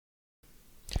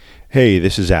Hey,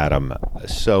 this is Adam.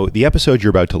 So the episode you're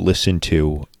about to listen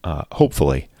to,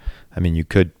 hopefully, I mean, you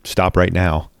could stop right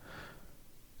now.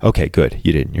 Okay, good.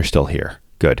 You didn't. You're still here.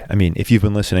 Good. I mean, if you've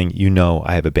been listening, you know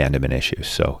I have abandonment issues,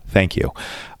 so thank you.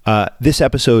 This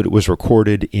episode was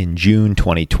recorded in June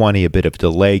 2020, a bit of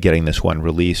delay getting this one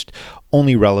released,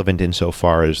 only relevant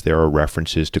insofar as there are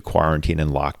references to quarantine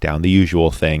and lockdown, the usual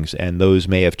things, and those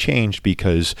may have changed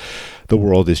because the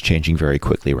world is changing very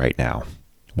quickly right now.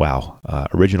 Wow.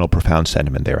 Original profound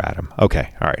sentiment there, Adam. Okay.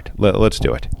 All right. Let's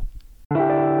do it.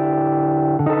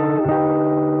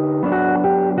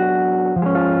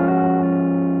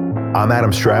 I'm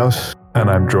Adam Strauss. And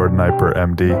I'm Jordan Eiper,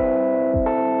 MD.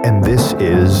 And this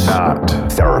is Not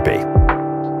therapy.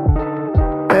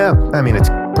 Yeah, I mean, it's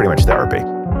pretty much therapy.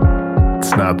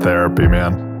 It's not therapy,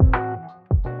 man.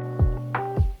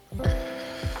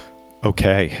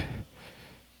 Okay.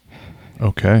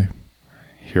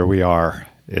 Here we are.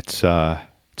 It's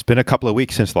been a couple of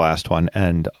weeks since the last one,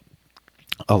 and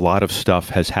a lot of stuff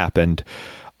has happened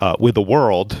with the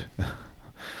world,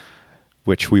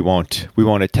 which we won't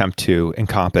attempt to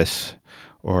encompass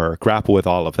or grapple with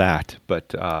all of that,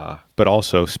 but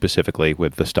also specifically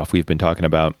with the stuff we've been talking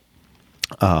about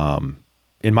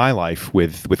in my life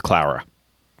with Clara.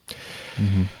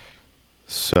 Mm-hmm.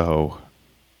 So,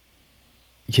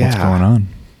 yeah. What's going on?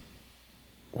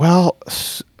 Well,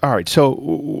 all right.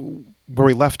 So where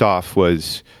we left off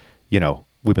was,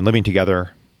 we've been living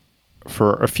together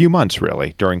for a few months,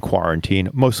 really, during quarantine,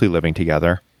 mostly living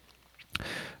together.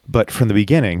 But from the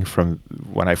beginning, from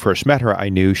when I first met her, I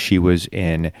knew she was she's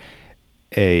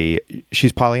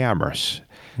polyamorous.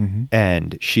 Mm-hmm.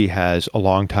 And she has a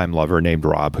longtime lover named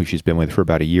Rob, who she's been with for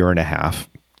about a year and a half.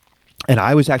 And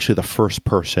I was actually the first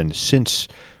person since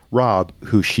Rob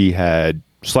who she had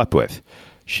slept with.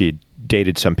 She'd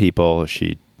dated some people,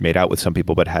 she made out with some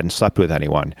people, but hadn't slept with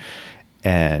anyone.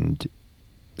 And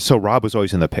so Rob was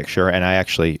always in the picture, and I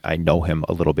know him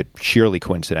a little bit sheerly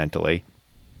coincidentally.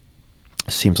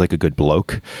 Seems like a good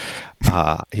bloke.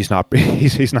 He's not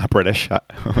British or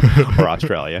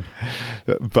Australian,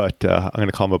 but I'm going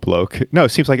to call him a bloke. No, it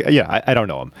seems like, I don't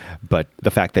know him, but the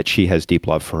fact that she has deep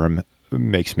love for him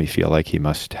makes me feel like he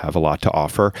must have a lot to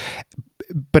offer.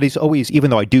 But he's always, even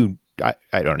though I don't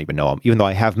even know him, even though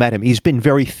I have met him, he's been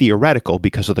very theoretical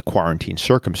because of the quarantine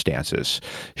circumstances.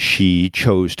 She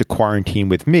chose to quarantine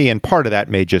with me, and part of that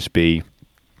may just be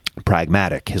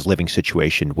pragmatic. His living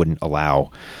situation wouldn't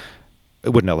allow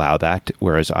that,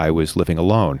 whereas I was living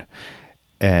alone.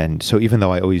 And so even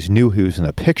though I always knew he was in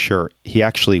the picture, he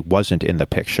actually wasn't in the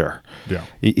picture. Yeah.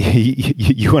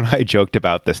 You and I joked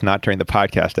about this, not during the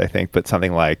podcast, I think, but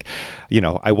something like,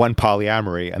 I won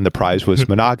polyamory and the prize was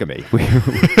monogamy.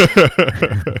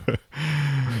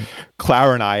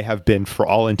 Clara and I have been, for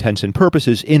all intents and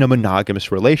purposes, in a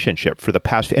monogamous relationship for the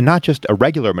past, and not just a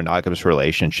regular monogamous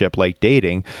relationship like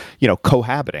dating,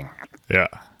 cohabiting. Yeah.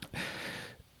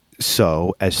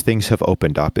 So as things have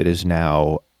opened up, it is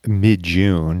now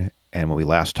mid-June, and when we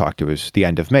last talked, it was the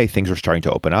end of May. Things were starting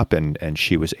to open up, and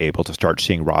she was able to start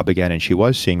seeing Rob again, and she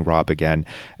was seeing Rob again,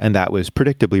 and that was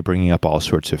predictably bringing up all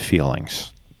sorts of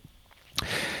feelings.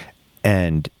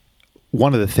 And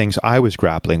one of the things I was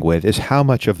grappling with is how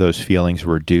much of those feelings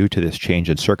were due to this change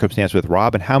in circumstance with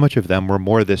Rob, and how much of them were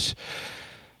more this,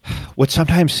 what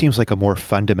sometimes seems like a more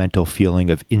fundamental feeling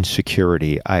of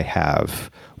insecurity I have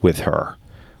with her.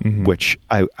 Mm-hmm. Which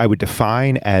I would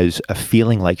define as a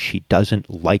feeling like she doesn't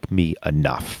like me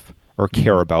enough or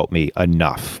care about me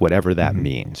enough, whatever that mm-hmm.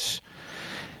 means.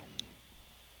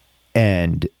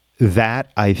 And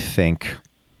that, I think,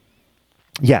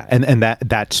 and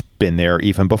that's been there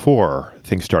even before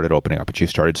things started opening up and she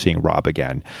started seeing Rob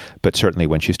again. But certainly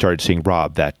when she started seeing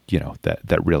Rob, that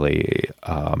really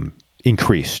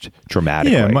increased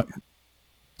dramatically. Yeah,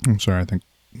 I'm sorry, I think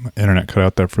my internet cut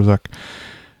out there for a sec.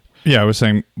 Yeah, I was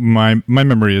saying my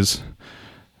memory is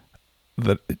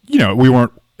that,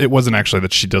 it wasn't actually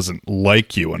that she doesn't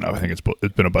like you enough. I think it's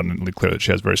been abundantly clear that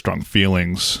she has very strong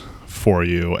feelings for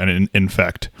you, and in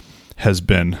fact has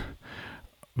been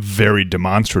very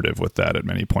demonstrative with that at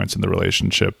many points in the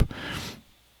relationship.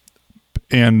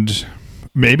 And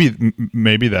maybe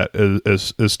that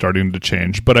is starting to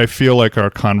change, but I feel like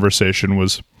our conversation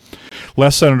was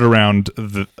less centered around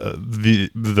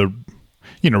the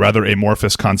rather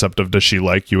amorphous concept of does she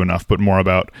like you enough, but more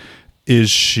about can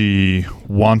she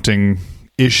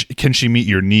meet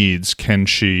your needs?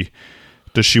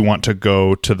 Does she want to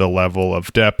go to the level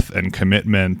of depth and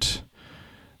commitment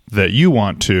that you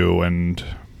want to? And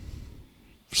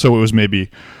so it was maybe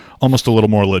almost a little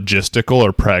more logistical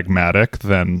or pragmatic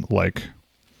than like,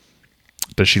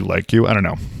 does she like you? I don't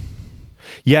know.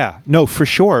 Yeah, no, for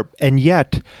sure. And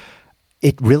yet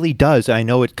It really does. I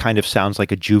know it kind of sounds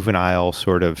like a juvenile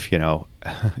sort of,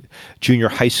 junior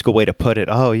high school way to put it.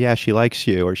 Oh, yeah, she likes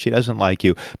you or she doesn't like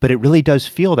you. But it really does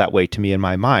feel that way to me in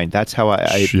my mind. That's how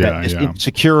this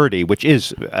insecurity, which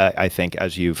is, I think,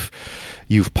 as you've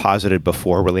posited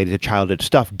before, related to childhood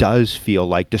stuff, does feel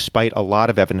like, despite a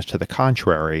lot of evidence to the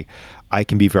contrary, I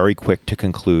can be very quick to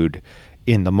conclude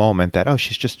in the moment that,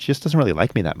 she just doesn't really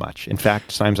like me that much. In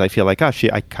fact, sometimes I feel like,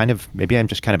 maybe I'm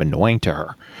just kind of annoying to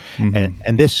her. Mm-hmm.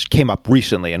 And this came up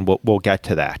recently, and we'll get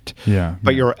to that. Yeah.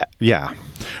 But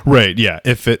right. Yeah.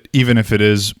 If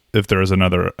there is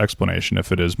another explanation,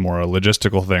 if it is more a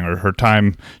logistical thing, or her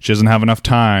time, she doesn't have enough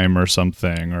time or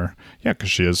something, or because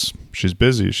she's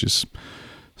busy, she's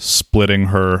splitting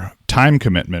her time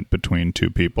commitment between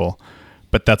two people,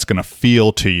 but that's going to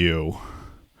feel to you,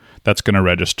 that's going to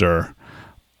register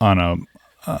on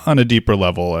a deeper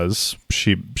level as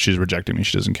she's rejecting me.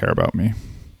 She doesn't care about me.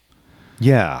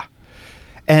 Yeah.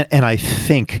 And I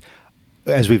think,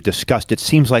 as we've discussed, it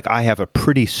seems like I have a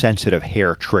pretty sensitive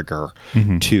hair trigger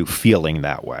to feeling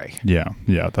that way. Yeah.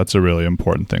 Yeah. That's a really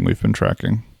important thing we've been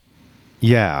tracking.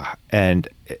 Yeah. And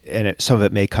some of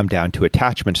it may come down to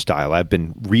attachment style. I've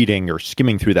been reading or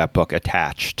skimming through that book,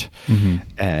 Attached,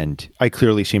 and I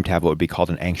clearly seem to have what would be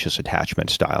called an anxious attachment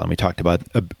style. And we talked about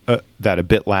that a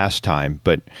bit last time.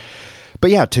 But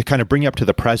yeah, to kind of bring you up to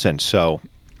the present. So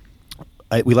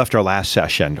we left our last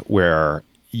session where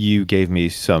you gave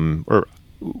me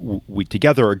we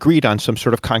together agreed on some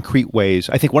sort of concrete ways.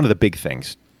 I think one of the big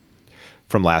things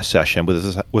from last session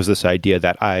was this idea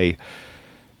that I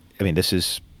mean, this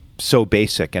is so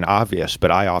basic and obvious, but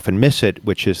I often miss it,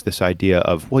 which is this idea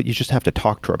of, you just have to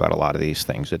talk to her about a lot of these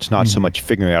things. It's not so much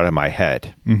figuring it out in my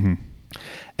head. Mm-hmm.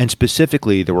 And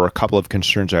specifically, there were a couple of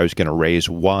concerns I was going to raise.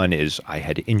 One is I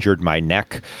had injured my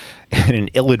neck in an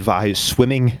ill-advised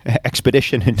swimming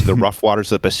expedition into the rough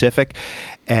waters of the Pacific,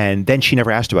 and then she never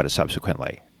asked about it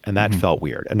subsequently, and that felt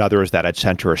weird. Another is that I'd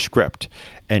sent her a script,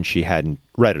 and she hadn't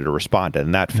read it or responded,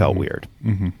 and that felt weird.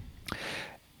 Mm-hmm.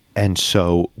 And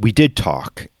so we did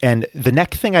talk. And the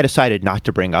neck thing I decided not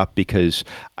to bring up because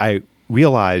I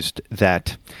realized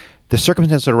that the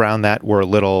circumstances around that were a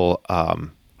little,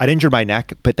 I'd injured my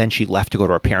neck, but then she left to go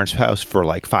to her parents' house for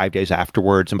like 5 days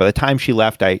afterwards. And by the time she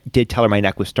left, I did tell her my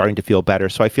neck was starting to feel better.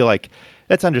 So I feel like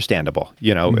that's understandable.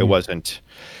 It wasn't,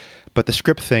 but the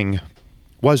script thing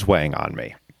was weighing on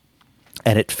me.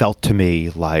 And it felt to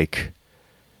me like,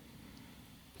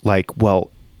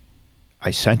 well,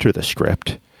 I sent her the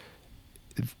script.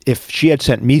 If she had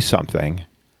sent me something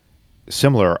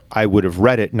similar, I would have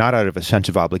read it, not out of a sense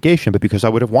of obligation, but because I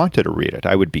would have wanted to read it.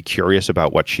 I would be curious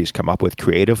about what she's come up with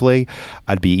creatively.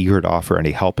 I'd be eager to offer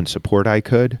any help and support I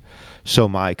could. So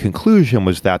my conclusion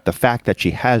was that the fact that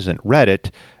she hasn't read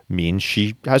it means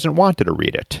she hasn't wanted to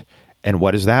read it. And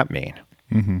what does that mean?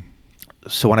 Mm-hmm.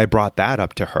 So when I brought that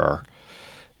up to her,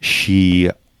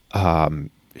 she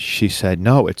said,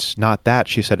 no, it's not that.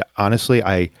 She said, honestly,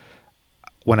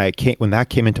 when that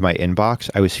came into my inbox,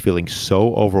 I was feeling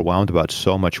so overwhelmed about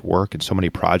so much work and so many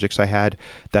projects I had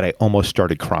that I almost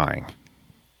started crying.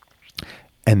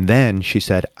 And then she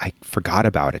said, I forgot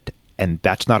about it. And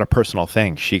that's not a personal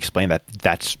thing. She explained that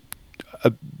that's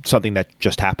something that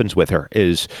just happens with her,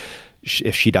 is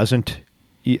if she doesn't,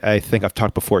 I think I've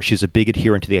talked before, she's a big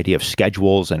adherent to the idea of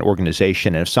schedules and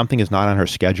organization. And if something is not on her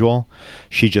schedule,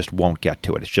 she just won't get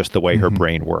to it. It's just the way her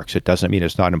brain works. It doesn't mean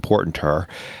it's not important to her.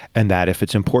 And that if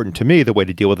it's important to me, the way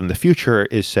to deal with it in the future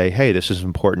is say, hey, this is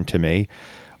important to me.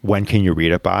 When can you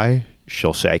read it by?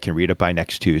 She'll say, I can read it by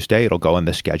next Tuesday. It'll go in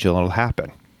the schedule and it'll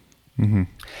happen. Mm-hmm.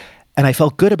 And I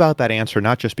felt good about that answer,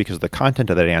 not just because of the content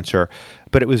of that answer,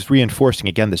 but it was reinforcing,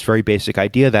 again, this very basic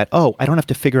idea that, I don't have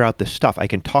to figure out this stuff. I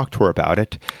can talk to her about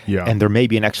it. Yeah. And there may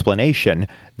be an explanation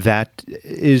that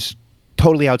is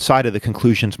totally outside of the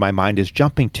conclusions my mind is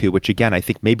jumping to, which, again, I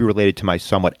think may be related to my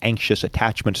somewhat anxious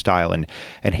attachment style and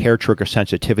hair trigger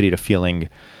sensitivity to feeling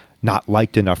not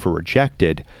liked enough or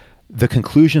rejected. The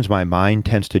conclusions my mind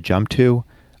tends to jump to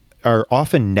are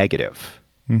often negative.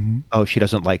 Mm-hmm. Oh, she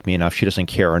doesn't like me enough. She doesn't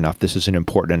care enough. This isn't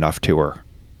important enough to her.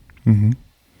 Mm-hmm.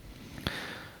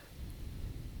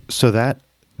 So that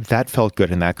felt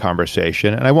good in that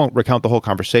conversation. And I won't recount the whole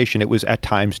conversation. It was at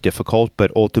times difficult,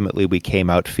 but ultimately we came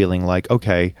out feeling like,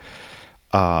 okay,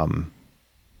 I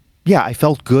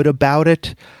felt good about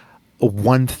it.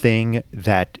 One thing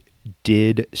that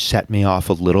did set me off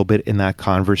a little bit in that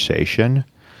conversation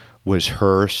was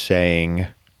her saying,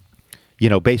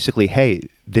 basically, hey,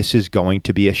 this is going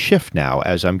to be a shift now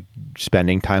as I'm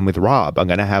spending time with Rob. I'm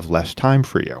going to have less time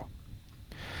for you.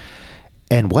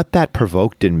 And what that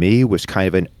provoked in me was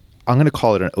kind of I'm going to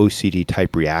call it an OCD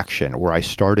type reaction, where I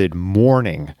started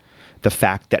mourning the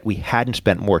fact that we hadn't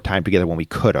spent more time together when we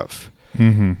could have.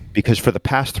 Mm-hmm. Because for the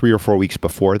past 3 or 4 weeks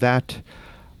before that,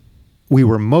 we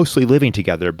were mostly living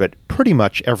together, but pretty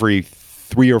much every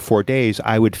 3 or 4 days,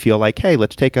 I would feel like, hey,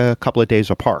 let's take a couple of days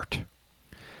apart.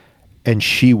 And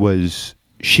she was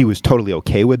totally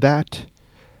okay with that.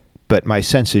 But my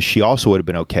sense is she also would have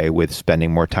been okay with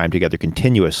spending more time together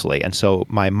continuously. And so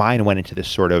my mind went into this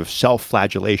sort of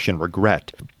self-flagellation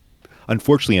regret.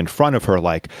 Unfortunately, in front of her,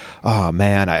 like, oh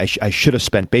man, I should have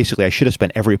spent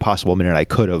every possible minute I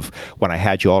could have when I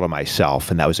had you all to myself.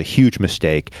 And that was a huge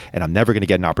mistake. And I'm never going to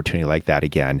get an opportunity like that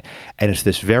again. And it's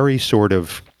this very sort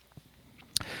of,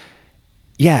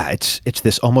 yeah, it's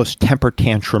this almost temper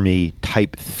tantrum-y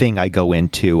type thing I go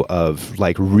into of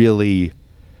like really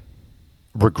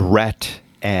regret.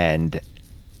 And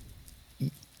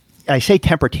I say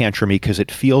temper tantrum-y because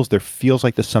there feels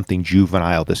like there's something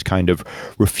juvenile, this kind of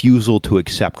refusal to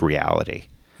accept reality.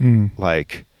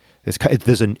 Like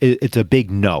it's a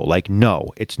big no, like,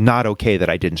 no, it's not okay that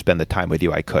I didn't spend the time with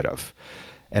you I could have.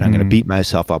 And I'm going to beat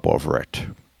myself up over it.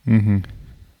 Mm-hmm.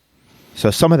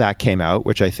 So some of that came out,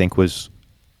 which I think was,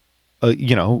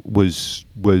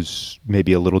 was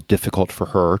maybe a little difficult for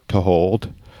her to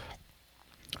hold.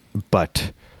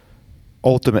 But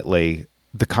ultimately,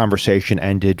 the conversation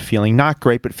ended feeling not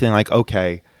great, but feeling like,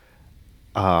 okay,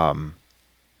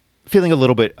 feeling a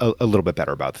little bit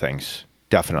better about things,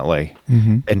 definitely.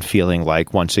 Mm-hmm. And feeling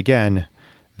like, once again,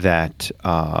 that,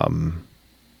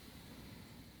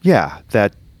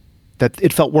 that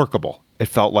it felt workable. It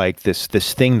felt like this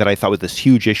thing that I thought was this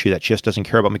huge issue that she just doesn't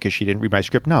care about me because she didn't read my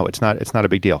script. No, it's not a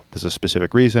big deal. There's a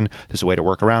specific reason. There's a way to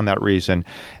work around that reason.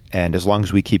 And as long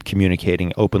as we keep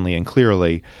communicating openly and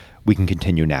clearly, we can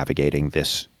continue navigating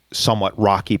this somewhat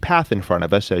rocky path in front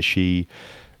of us as she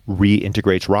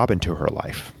reintegrates Rob into her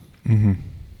life. Mm-hmm.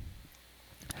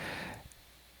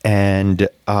 And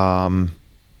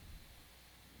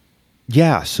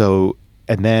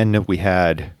and then we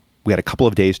had a couple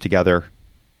of days together.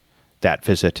 That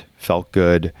visit felt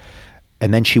good.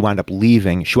 And then she wound up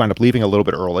leaving. She wound up leaving a little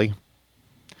bit early,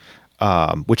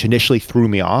 which initially threw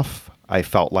me off. I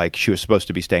felt like she was supposed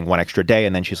to be staying one extra day.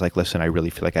 And then she's like, listen, I really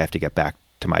feel like I have to get back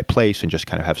to my place and just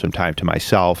kind of have some time to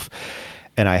myself.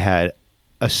 And I had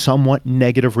a somewhat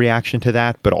negative reaction to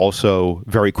that, but also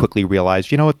very quickly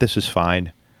realized, you know what, this is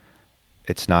fine.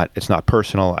 It's not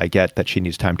personal. I get that she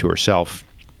needs time to herself.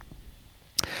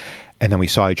 And then we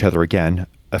saw each other again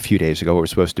a few days ago. We were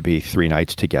supposed to be 3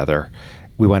 nights together.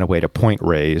 We went away to Point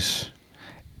Reyes,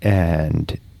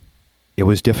 and it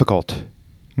was difficult.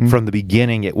 From the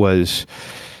beginning, it was,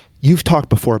 you've talked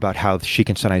before about how she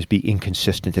can sometimes be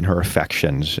inconsistent in her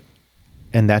affections.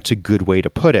 And that's a good way to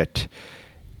put it,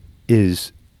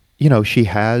 is, she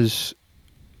has,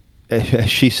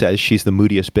 she says she's the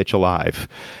moodiest bitch alive.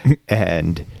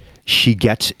 And she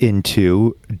gets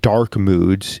into dark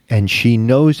moods and she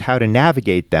knows how to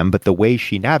navigate them, but the way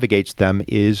she navigates them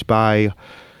is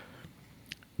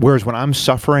whereas when I'm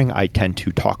suffering, I tend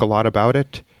to talk a lot about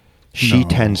it. She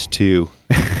tends to,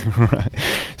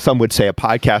 some would say a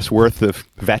podcast worth of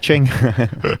fetching.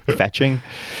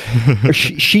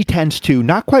 She tends to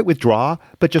not quite withdraw,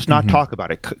 but just not talk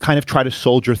about it, kind of try to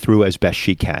soldier through as best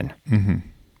she can. Mm-hmm.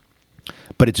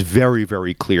 But it's very,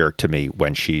 very clear to me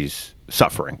when she's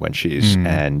suffering, when she's,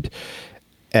 and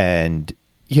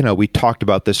we talked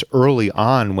about this early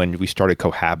on when we started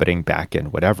cohabiting back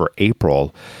in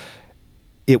April.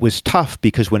 It was tough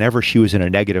because whenever she was in a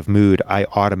negative mood, I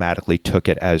automatically took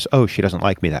it as, oh, she doesn't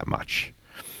like me that much.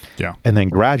 Yeah. And then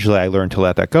gradually I learned to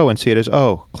let that go and see it as,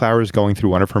 oh, Clara's going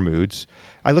through one of her moods.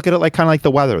 I look at it like kind of like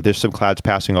the weather. There's some clouds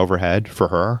passing overhead for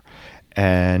her,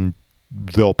 and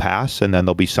they'll pass, and then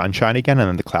there'll be sunshine again, and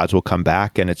then the clouds will come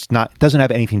back, and it doesn't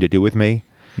have anything to do with me.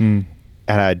 And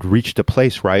I'd reached a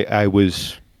place where I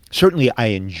was, certainly I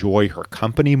enjoy her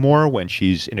company more when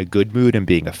she's in a good mood and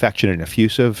being affectionate and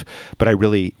effusive, but I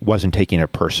really wasn't taking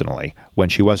it personally when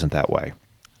she wasn't that way.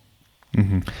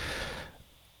 Mm-hmm.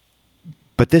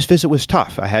 But this visit was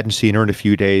tough. I hadn't seen her in a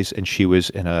few days, and she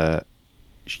was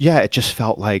it just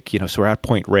felt like, so we're at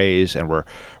Point Reyes and we're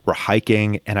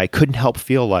hiking, and I couldn't help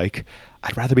feel like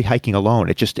I'd rather be hiking alone.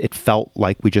 It felt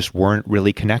like we just weren't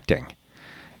really connecting,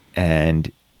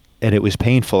 and it was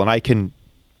painful. And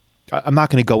I'm not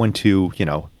going to go into,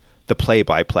 the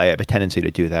play-by-play. I have a tendency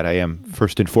to do that. I am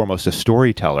first and foremost a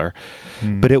storyteller,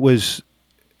 but it was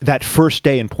that first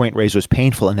day in Point Reyes was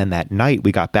painful. And then that night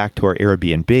we got back to our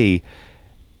Airbnb,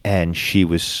 and she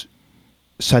was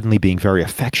suddenly being very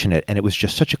affectionate, and it was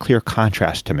just such a clear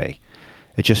contrast to me.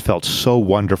 It just felt so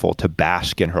wonderful to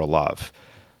bask in her love.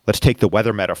 let's take the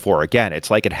weather metaphor again. It's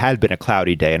like it had been a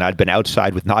cloudy day and I'd been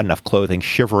outside with not enough clothing,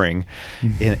 shivering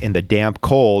in the damp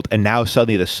cold. And now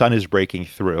suddenly the sun is breaking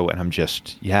through and I'm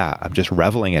just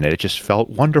reveling in it. It just felt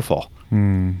wonderful.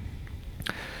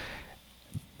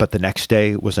 But the next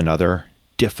day was another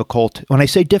difficult. When I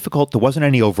say difficult, there wasn't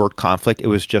any overt conflict. It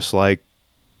was just like,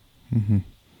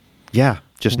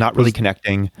 just not really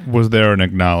connecting. Was there an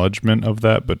acknowledgement of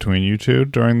that between you two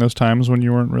during those times when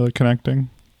you weren't really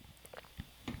connecting?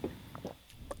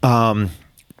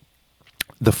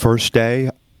 The first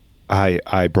day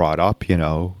I brought up,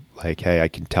 like, hey, I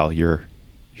can tell you're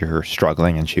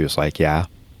struggling. And she was like, yeah.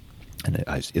 And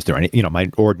is there any, my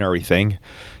ordinary thing,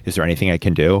 is there anything I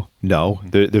can do? No,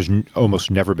 there's almost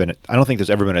never been, I don't think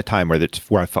there's ever been a time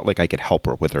where I felt like I could help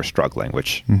her with her struggling,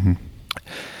 which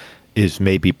is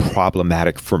maybe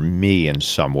problematic for me in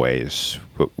some ways,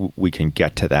 but we can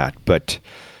get to that. But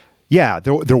yeah,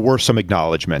 there were some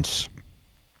acknowledgments.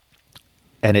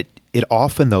 And it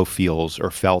often, though, feels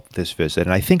or felt this visit,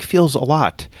 and I think feels a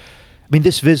lot. I mean,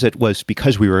 this visit was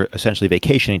because we were essentially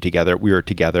vacationing together. We were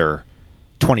together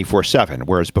 24/7,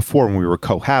 whereas before when we were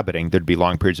cohabiting, there'd be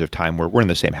long periods of time where we're in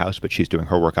the same house, but she's doing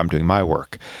her work, I'm doing my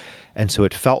work. And so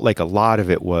it felt like a lot of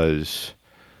it was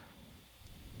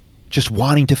just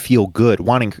wanting to feel good,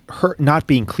 wanting her, not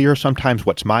being clear sometimes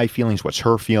what's my feelings, what's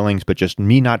her feelings, but just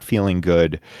me not feeling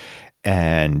good.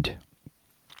 And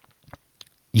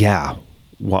yeah,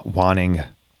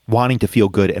 wanting to feel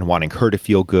good and wanting her to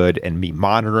feel good, and me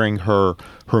monitoring her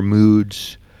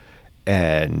moods.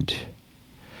 And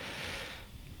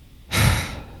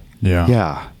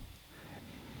yeah.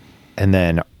 And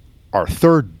then our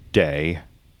third day,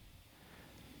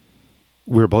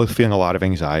 we were both feeling a lot of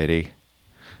anxiety,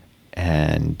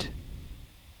 and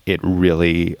it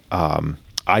really,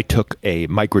 I took a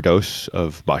microdose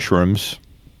of mushrooms.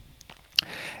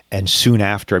 And soon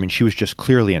after, I mean, she was just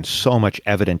clearly in so much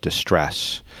evident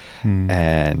distress.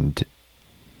 And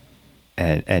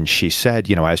she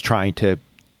said, I was trying to,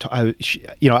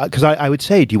 because I would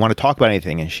say, do you want to talk about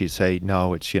anything? And she'd say,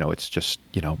 no, it's just,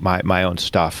 my own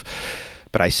stuff.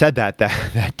 But I said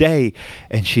that day,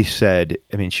 and she said,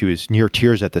 I mean, she was near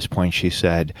tears at this point. She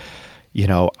said,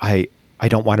 I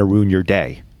don't want to ruin your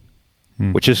day.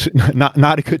 Which is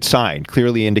not a good sign,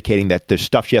 clearly indicating that there's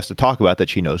stuff she has to talk about that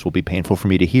she knows will be painful for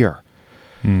me to hear.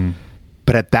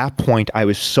 But at that point, I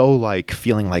was so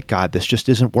feeling like, God, this just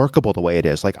isn't workable the way it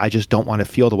is. Like, I just don't want to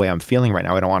feel the way I'm feeling right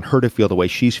now. I don't want her to feel the way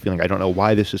she's feeling. I don't know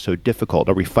why this is so difficult.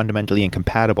 Are we fundamentally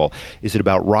incompatible? Is it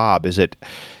about Rob? Is it?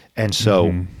 And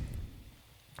so,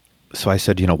 so I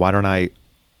said, why don't I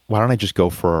just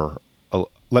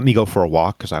let me go for a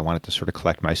walk, because I wanted to sort of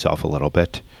collect myself a little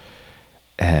bit.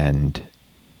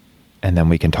 And then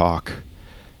we can talk.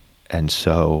 And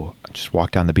so I just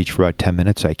walked down the beach for about 10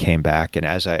 minutes. I came back, and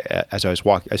as I was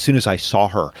walking, as soon as I saw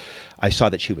her, I saw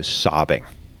that she was sobbing,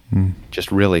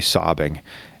 just really sobbing,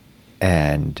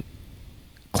 and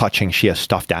clutching. She has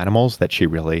stuffed animals that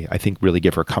I think really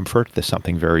give her comfort. There's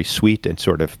something very sweet and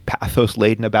sort of pathos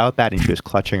laden about that. And she was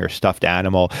clutching her stuffed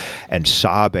animal and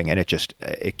sobbing, and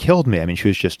it killed me. I mean, she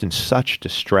was just in such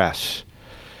distress.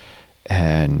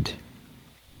 And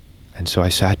so I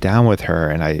sat down with her,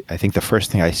 and I think the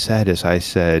first thing I said is I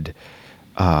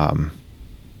don't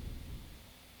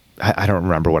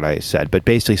remember what I said, but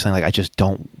basically something like, I just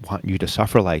don't want you to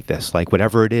suffer like this. Like,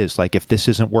 whatever it is, like, if this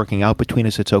isn't working out between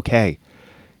us, it's okay.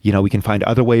 We can find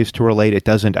other ways to relate. It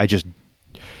doesn't,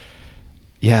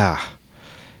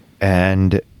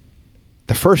 And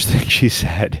the first thing she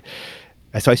said,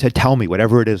 so I said, tell me,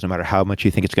 whatever it is, no matter how much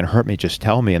you think it's going to hurt me, just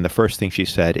tell me. And the first thing she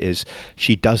said is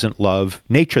she doesn't love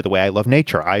nature the way I love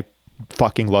nature. I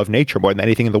fucking love nature more than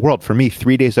anything in the world. For me,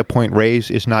 3 days at Point Reyes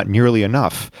is not nearly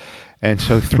enough. And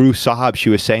so through sobs, she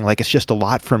was saying, like, it's just a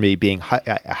lot for me being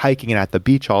hiking and at the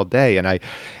beach all day. And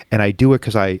I do it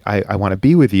because I want to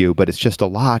be with you, but it's just a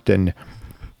lot. And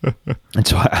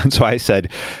so I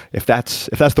said, if that's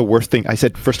the worst thing, I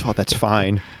said, first of all, that's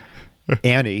fine.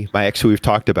 Annie, my ex, who we've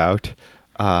talked about,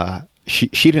 she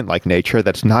didn't like nature.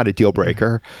 That's not a deal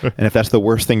breaker. And if that's the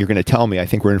worst thing you're going to tell me, I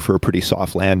think we're in for a pretty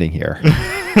soft landing here.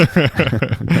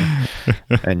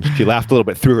 And she laughed a little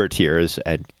bit through her tears,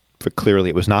 but clearly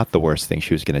it was not the worst thing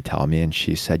she was going to tell me. And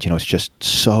she said, it's just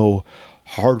so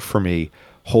hard for me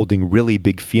holding really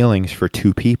big feelings for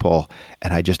two people.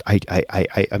 And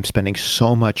I'm spending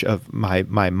so much of my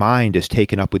mind is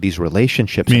taken up with these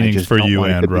relationships. Meaning for you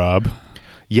and Rob.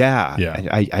 Yeah.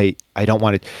 I don't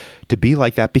want it to be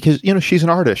like that because, she's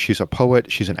an artist, she's a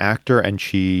poet, she's an actor, and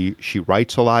she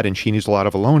writes a lot, and she needs a lot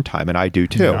of alone time, and I do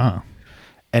too. Yeah.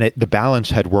 And the balance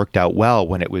had worked out well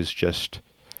when it was just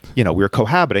we were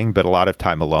cohabiting, but a lot of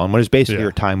time alone. When it was basically Yeah.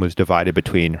 her time was divided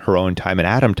between her own time and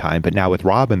Adam time. But now with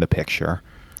Rob in the picture,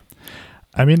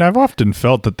 I mean, I've often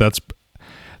felt that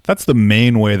that's the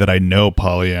main way that I know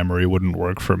polyamory wouldn't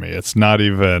work for me. It's not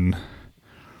even.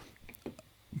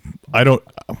 I don't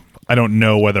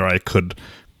know whether I could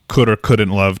or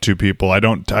couldn't love two people. I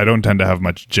don't tend to have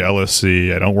much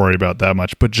jealousy. I don't worry about that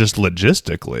much. But just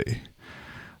logistically,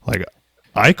 like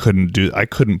I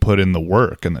couldn't put in the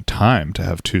work and the time to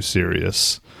have two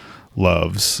serious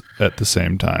loves at the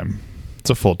same time. It's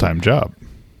a full-time job.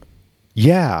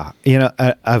 yeah,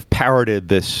 I've parroted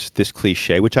this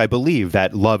cliche, which I believe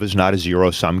that love is not a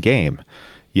zero-sum game.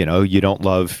 You don't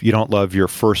love your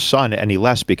first son any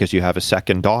less because you have a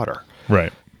second daughter.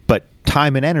 Right. But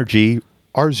time and energy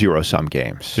are zero-sum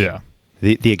games. Yeah.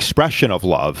 The expression of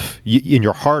love in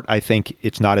your heart, I think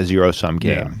it's not a zero-sum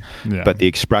game. Yeah. But the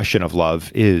expression of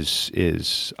love is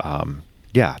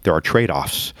there are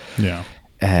trade-offs. Yeah.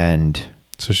 And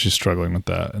So she's struggling with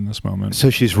that in this moment.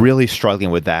 so she's really struggling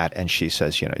with that, and she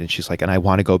says, and she's like, and I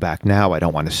want to go back now. I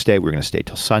don't want to stay. We're going to stay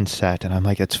till sunset. And I'm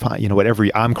like, it's fine. Whatever.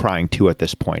 I'm crying too at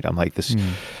this point. I'm like this,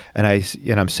 and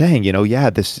I'm saying,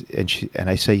 this, and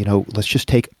I say, let's just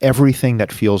take everything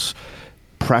that feels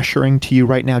pressuring to you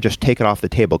right now. Just take it off the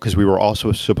table, because we were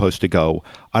also supposed to go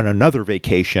on another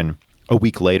vacation a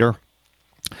week later,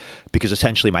 because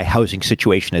essentially my housing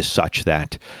situation is such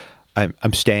that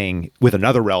I'm staying with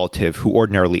another relative who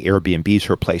ordinarily Airbnbs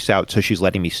her place out. So she's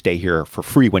letting me stay here for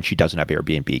free when she doesn't have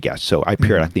Airbnb guests. So I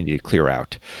periodically need to clear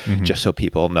out, just so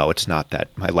people know it's not that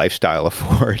my lifestyle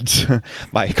affords,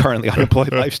 my currently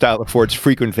unemployed lifestyle affords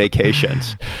frequent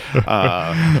vacations.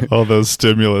 All those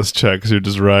stimulus checks you're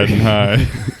just riding high.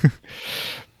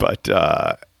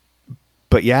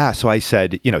 But yeah, so I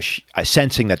said,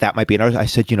 sensing that might be another, I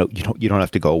said, you don't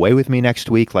have to go away with me next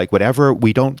week. Like whatever,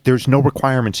 there's no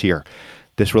requirements here.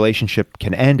 This relationship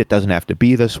can end. It doesn't have to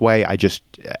be this way.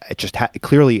 It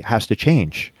clearly has to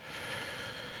change.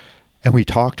 And we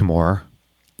talked more.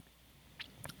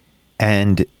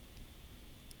 And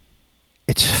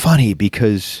it's funny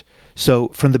because, so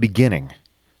from the beginning,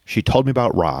 she told me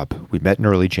about Rob. We met in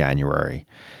early January.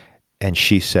 And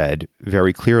she said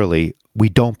very clearly, we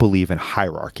don't believe in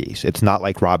hierarchies. It's not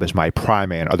like Rob is my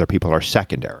primary and other people are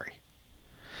secondary.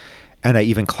 And I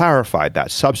even clarified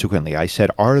that subsequently. I said,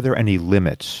 are there any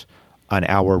limits on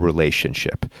our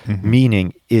relationship?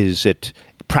 Meaning, is it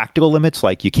practical limits,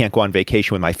 like you can't go on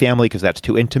vacation with my family because that's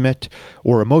too intimate,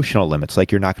 or emotional limits,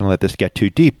 like you're not going to let this get too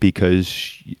deep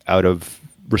because out of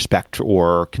respect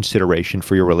or consideration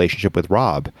for your relationship with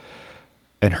Rob?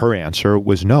 And her answer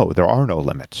was no, there are no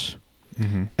limits.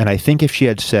 And I think if she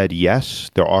had said, yes,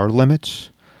 there are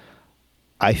limits,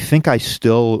 I think I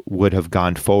still would have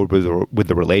gone forward with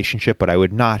the relationship, but I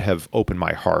would not have opened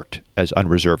my heart as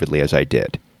unreservedly as I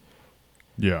did.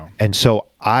 Yeah. And so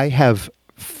I have,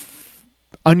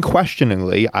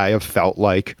 unquestioningly, I have felt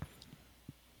like,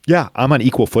 yeah, I'm on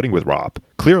equal footing with Rob.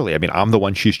 Clearly, I mean, I'm the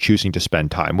one she's choosing to spend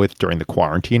time with during the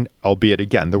quarantine, albeit,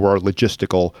 again, there were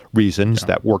logistical reasons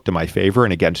that worked in my favor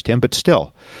and against him, but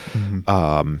still.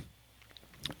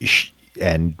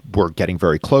 And we're getting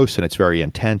very close and it's very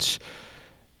intense.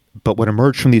 But what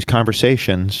emerged from these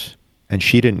conversations, and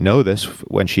she didn't know this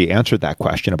when she answered that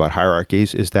question about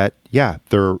hierarchies, is that, yeah,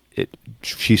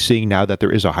 she's seeing now that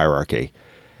there is a hierarchy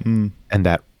and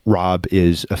that Rob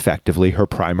is effectively her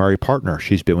primary partner.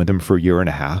 She's been with him for a year and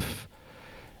a half.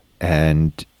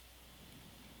 And,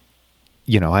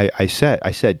 I said,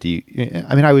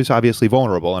 I was obviously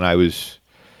vulnerable, and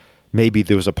maybe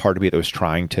there was a part of me that was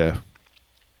trying to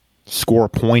score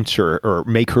points or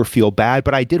make her feel bad,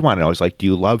 but I did want to know. I was like, do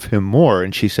you love him more?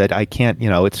 And she said, I can't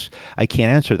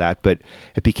answer that, but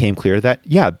it became clear that,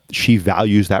 yeah, she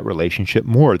values that relationship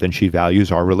more than she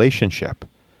values our relationship.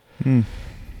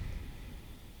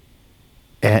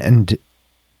 And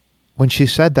when she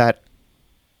said that,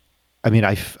 I mean,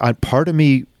 part of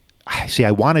me,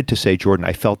 I wanted to say, Jordan,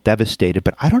 I felt devastated,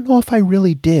 but I don't know if I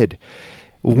really did.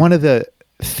 One of the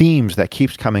themes that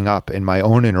keeps coming up in my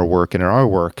own inner work and in our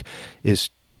work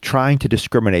is trying to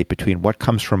discriminate between what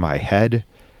comes from my head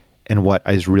and what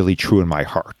is really true in my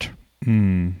heart.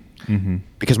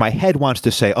 Because my head wants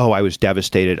to say, oh, I was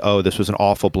devastated. Oh, this was an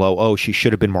awful blow. Oh, she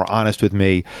should have been more honest with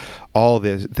me. All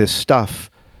this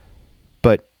stuff.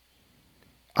 But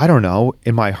I don't know,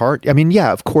 in my heart, I mean,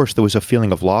 yeah, of course there was a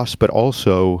feeling of loss, but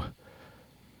also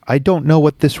I don't know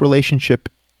what this relationship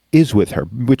is with her,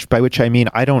 by which I mean,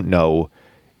 I don't know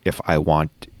if I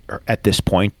want, or at this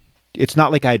point, it's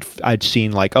not like I'd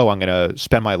seen like, oh, I'm going to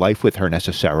spend my life with her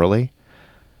necessarily.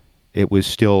 It was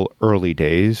still early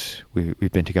days.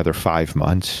 We've been together 5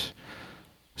 months.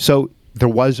 So there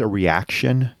was a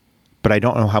reaction, but I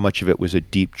don't know how much of it was a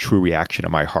deep, true reaction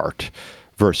in my heart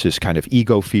versus kind of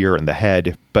ego fear in the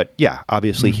head. But yeah,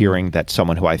 obviously hearing that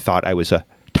someone who I thought I was a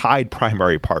tied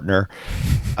primary partner,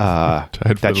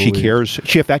 that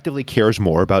she effectively cares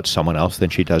more about someone else than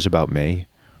she does about me,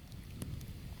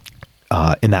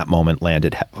 in that moment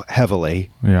landed heavily.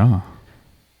 Yeah.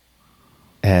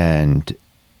 And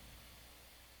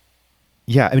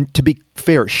yeah, I mean, to be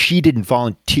fair, she didn't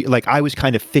volunteer. Like, I was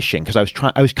kind of fishing because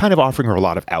I was kind of offering her a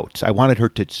lot of outs. I wanted her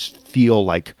to feel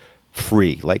like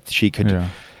free, like she could. Yeah.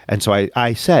 And so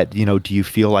I said, do you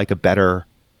feel like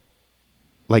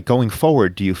like going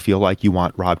forward, do you feel like you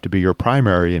want Rob to be your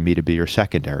primary and me to be your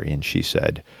secondary? And she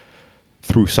said,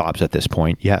 through sobs at this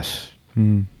point, yes.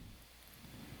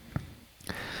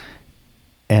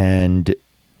 And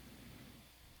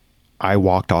I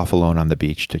walked off alone on the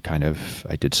beach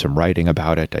I did some writing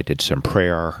about it. I did some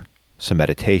prayer, some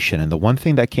meditation. And the one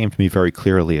thing that came to me very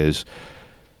clearly is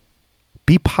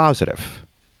be positive,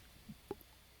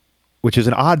 which is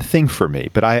an odd thing for me.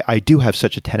 But I do have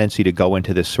such a tendency to go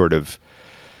into this sort of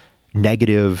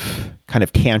negative kind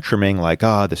of tantruming, like,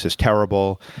 this is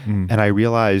terrible. And I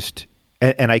realized,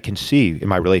 and I can see in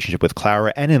my relationship with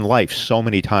Clara and in life so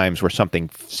many times where something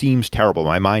seems terrible.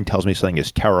 My mind tells me something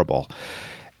is terrible.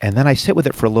 And then I sit with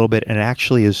it for a little bit and it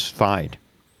actually is fine.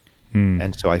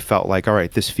 And so I felt like, all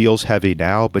right, this feels heavy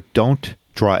now, but don't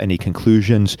draw any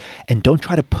conclusions and don't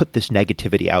try to put this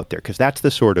negativity out there, because that's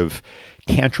the sort of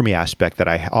tantrumy aspect that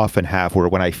I often have, where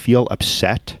when I feel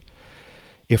upset,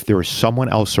 if there is someone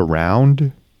else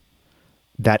around,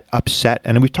 that upset,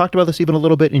 and we've talked about this even a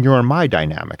little bit in your and my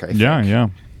dynamic, I think. Yeah.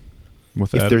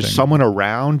 If there's someone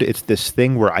around, it's this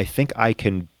thing where I think I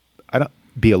don't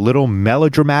be a little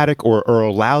melodramatic or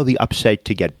allow the upset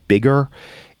to get bigger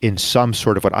in some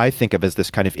sort of what I think of as this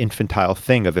kind of infantile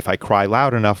thing of, if I cry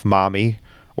loud enough, mommy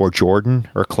or Jordan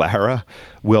or Clara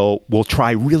will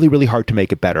try really, really hard to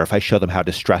make it better if I show them how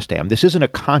distressed I am. This isn't a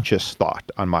conscious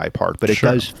thought on my part, but it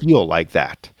does feel like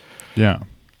that. Yeah.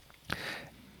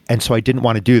 And so I didn't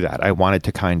want to do that. I wanted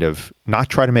to kind of not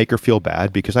try to make her feel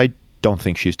bad, because I don't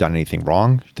think she's done anything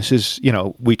wrong. This is,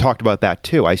 we talked about that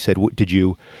too. I said,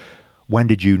 when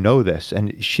did you know this? And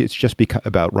it's just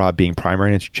about Rob being primary,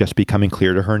 and it's just becoming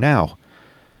clear to her now.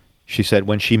 She said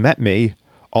when she met me,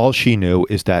 all she knew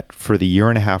is that for the year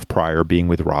and a half prior being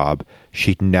with Rob,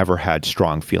 she'd never had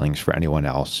strong feelings for anyone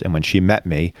else. And when she met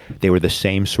me, they were the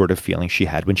same sort of feelings she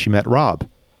had when she met Rob.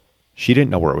 She didn't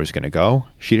know where it was going to go.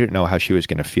 She didn't know how she was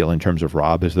going to feel in terms of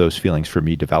Rob as those feelings for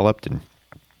me developed. And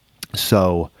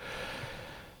so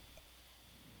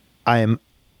I'd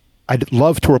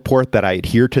love to report that I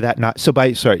adhere to that.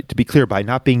 To be clear, by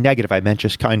not being negative, I meant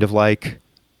just kind of like,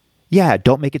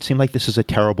 don't make it seem like this is a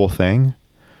terrible thing.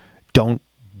 Don't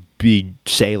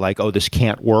say like, oh, this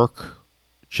can't work.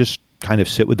 Just kind of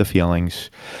sit with the feelings.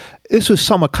 This was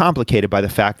somewhat complicated by the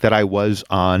fact that I was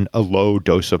on a low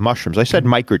dose of mushrooms. I said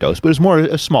microdose, but it was more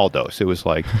a small dose. It was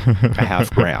like a half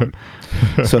gram.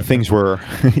 So things were,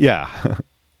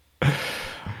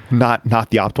 not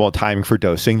the optimal timing for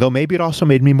dosing, though maybe it also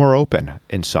made me more open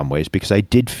in some ways, because I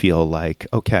did feel like,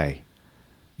 okay,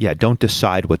 don't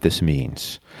decide what this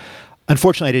means.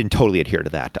 Unfortunately, I didn't totally adhere to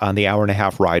that. On the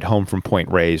hour-and-a-half ride home from Point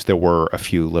Reyes, there were a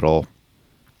few little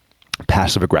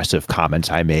passive-aggressive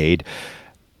comments I made,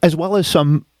 as well as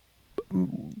some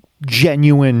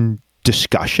genuine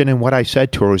discussion. And what I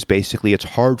said to her was basically, it's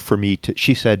hard for me to,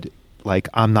 she said, like,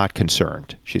 I'm not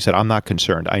concerned. She said, I'm not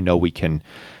concerned. I know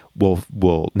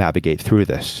we'll navigate through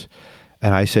this.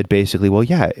 And I said, basically, well,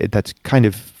 that's kind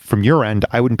of, from your end,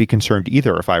 I wouldn't be concerned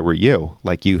either if I were you.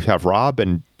 Like, you have Rob,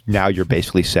 and now you're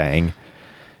basically saying,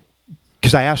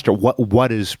 because I asked her, what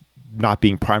does not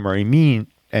being primary mean?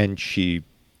 And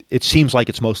it seems like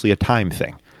it's mostly a time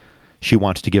thing. She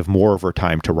wants to give more of her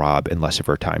time to Rob and less of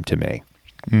her time to me.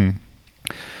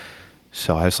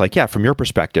 So I was like, from your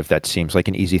perspective, that seems like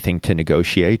an easy thing to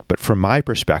negotiate. But from my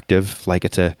perspective, like,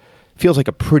 feels like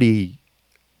a pretty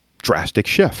drastic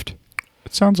shift.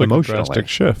 It sounds like a drastic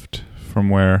shift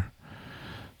from where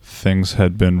things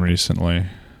had been recently.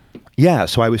 Yeah,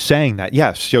 so I was saying that,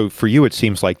 so for you, it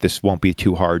seems like this won't be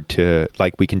too hard to,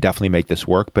 like, we can definitely make this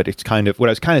work. But it's kind of, what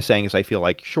I was kind of saying is I feel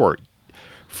like, sure,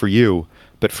 for you,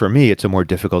 but for me, it's a more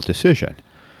difficult decision.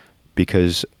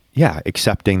 Because,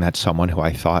 accepting that someone who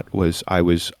I thought I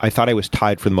was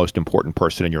tied for the most important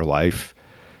person in your life,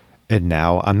 and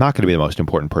now I'm not going to be the most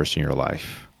important person in your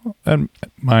life. And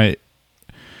my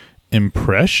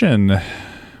impression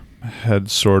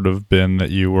had sort of been that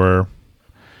you've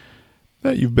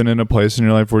been in a place in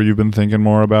your life where you've been thinking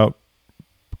more about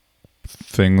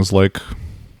things like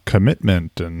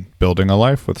commitment and building a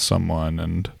life with someone.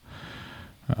 And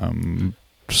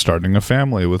starting a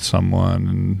family with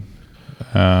someone.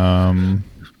 It's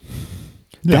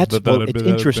that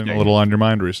interesting. been a little on your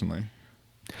mind recently.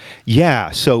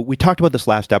 Yeah. So we talked about this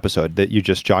last episode that you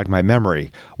just jogged my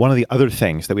memory. One of the other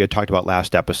things that we had talked about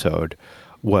last episode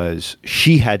was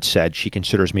she had said she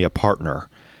considers me a partner.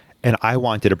 And I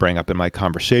wanted to bring up in my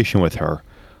conversation with her,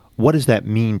 what does that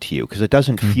mean to you? Because it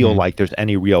doesn't feel like there's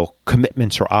any real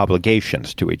commitments or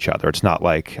obligations to each other. It's not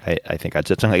like, I think I'd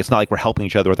said something like, it's not like we're helping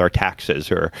each other with our taxes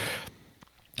or.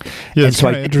 Yeah, it's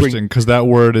kind of interesting because that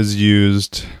word is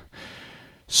used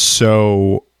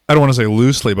so, I don't want to say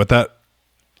loosely, but that,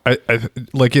 I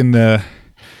like in the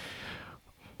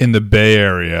Bay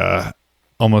Area,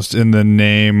 almost in the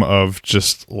name of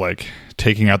just like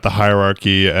taking out the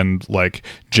hierarchy and like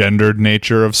gendered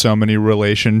nature of so many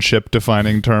relationship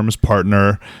defining terms,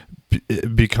 partner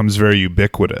becomes very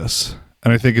ubiquitous.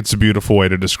 And I think it's a beautiful way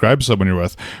to describe someone you're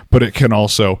with, but it can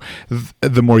also,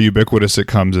 the more ubiquitous it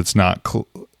comes, it's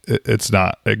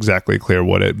not exactly clear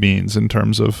what it means in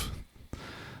terms of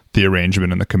the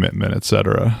arrangement and the commitment,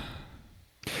 etc.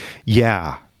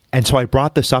 Yeah. And so I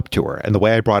brought this up to her, and the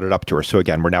way I brought it up to her, so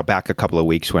again, we're now back a couple of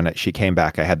weeks. When she came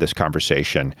back, I had this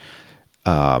conversation,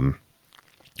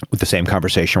 with the same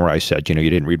conversation where I said, you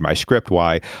didn't read my script.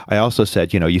 Why? I also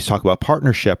said, you talk about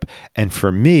partnership, and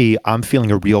for me, I'm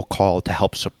feeling a real call to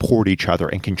help support each other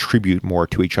and contribute more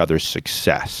to each other's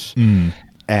success.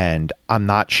 And I'm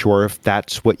not sure if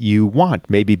that's what you want,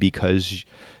 maybe because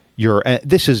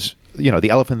this is, the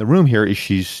elephant in the room here is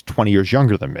she's 20 years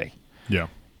younger than me. Yeah.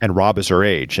 And Rob is her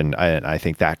age. And I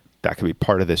think that could be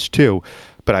part of this too.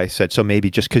 But I said, so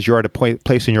maybe just because you're at a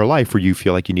place in your life where you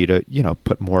feel like you need to,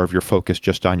 put more of your focus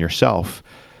just on yourself.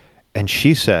 And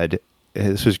she said,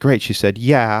 this was great. She said,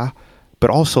 yeah, but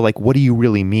also like, what do you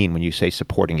really mean when you say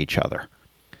supporting each other?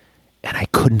 And I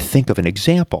couldn't think of an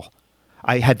example.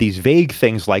 I had these vague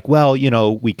things like, well,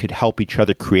 we could help each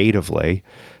other creatively,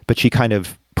 but she kind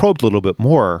of probed a little bit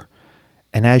more.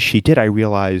 And as she did, I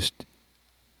realized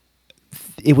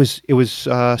it was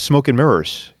smoke and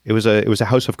mirrors. It was a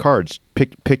house of cards.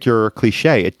 Pick your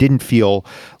cliche. It didn't feel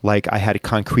like I had a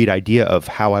concrete idea of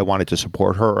how I wanted to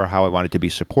support her or how I wanted to be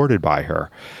supported by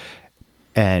her.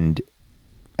 And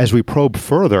as we probed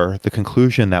further, the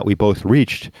conclusion that we both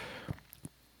reached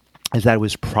is that it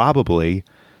was probably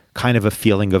kind of a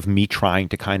feeling of me trying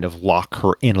to kind of lock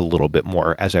her in a little bit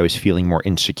more as I was feeling more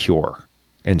insecure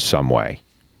in some way.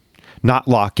 Not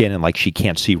lock in and like she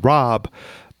can't see Rob,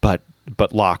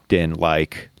 but locked in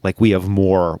like we have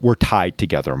more, we're tied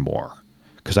together more.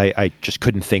 Because I just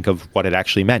couldn't think of what it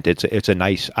actually meant. It's a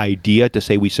nice idea to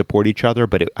say we support each other,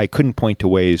 but I couldn't point to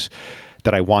ways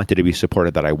that I wanted to be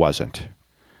supported that I wasn't.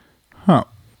 Huh.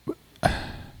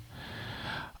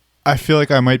 I feel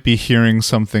like I might be hearing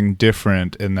something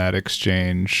different in that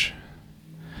exchange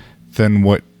than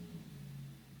what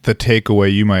the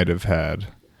takeaway you might have had.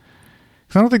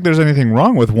 I don't think there's anything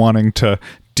wrong with wanting to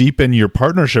deepen your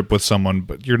partnership with someone,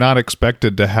 but you're not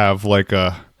expected to have like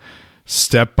a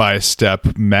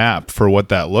step-by-step map for what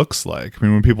that looks like. I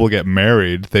mean, when people get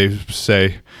married, they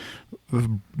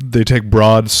take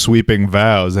broad sweeping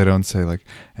vows. They don't say like,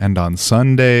 and on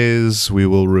Sundays we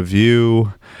will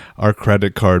review our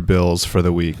credit card bills for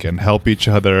the week and help each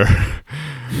other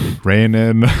rein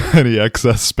in any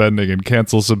excess spending and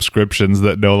cancel subscriptions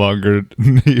that no longer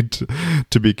need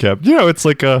to be kept. It's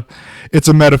like it's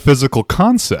a metaphysical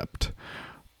concept,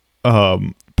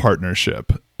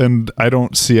 partnership. And I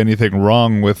don't see anything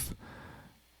wrong with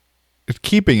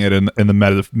keeping it in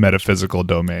the metaphysical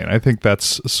domain. I think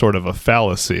that's sort of a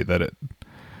fallacy that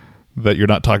you're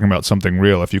not talking about something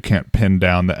real if you can't pin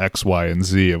down the X, Y, and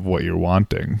Z of what you're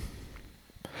wanting.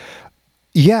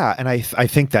 Yeah, and I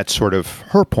think that's sort of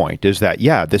her point is that,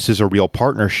 yeah, this is a real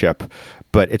partnership,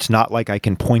 but it's not like I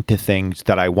can point to things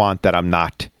that I want that I'm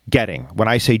not getting. When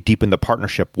I say deepen the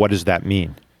partnership, what does that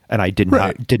mean? And I did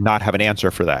not have an answer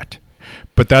for that.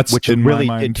 But that's which in really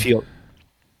my mind. did feel.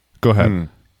 Go ahead.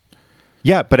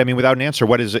 Yeah, but I mean, without an answer,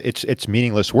 what is it? It's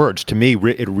meaningless words. To me,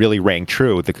 it really rang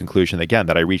true. The conclusion again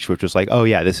that I reached, which was like, oh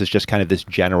yeah, this is just kind of this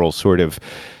general sort of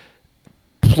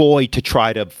ploy to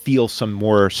try to feel some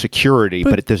more security,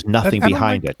 but there's nothing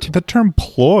behind it. The term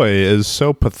ploy is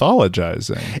so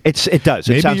pathologizing. It does.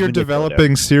 Maybe you're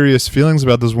developing serious feelings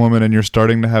about this woman and you're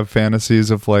starting to have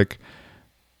fantasies of like,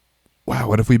 wow,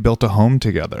 what if we built a home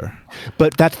together?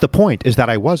 But that's the point, is that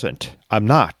I wasn't. I'm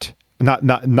not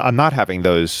having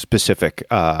those specific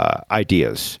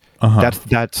ideas. Uh-huh.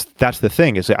 That's the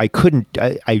thing, is that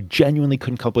I genuinely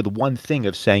couldn't come up with one thing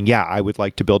of saying, yeah, I would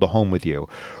like to build a home with you,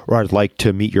 or I'd like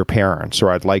to meet your parents, or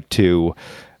I'd like to,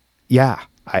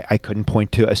 I couldn't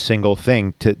point to a single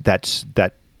thing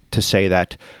that to say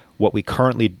that what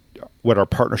our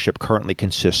partnership currently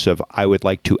consists of, I would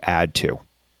like to add to.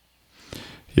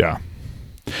 Yeah.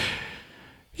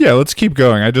 Yeah, let's keep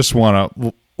going. I just want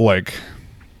to,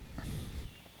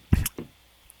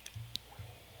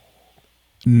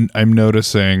 I'm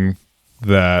noticing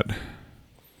that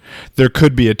there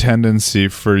could be a tendency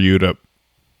for you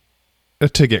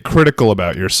to get critical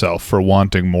about yourself for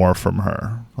wanting more from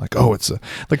her. Like, oh,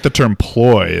 like the term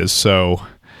ploy is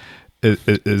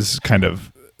kind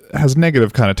of has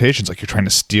negative connotations. Like you're trying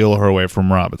to steal her away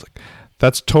from Rob. It's like,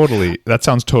 that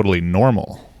sounds totally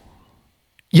normal.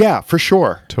 Yeah, for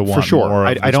sure. To want more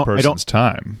of this person's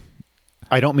time.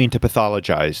 I don't mean to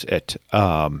pathologize it,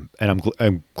 and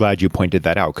I'm glad you pointed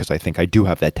that out, because I think I do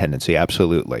have that tendency,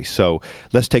 absolutely. So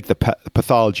let's take the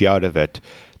pathology out of it.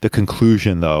 The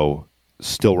conclusion, though,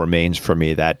 still remains for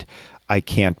me that I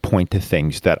can't point to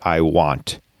things that I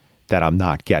want that I'm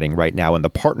not getting right now in the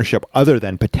partnership, other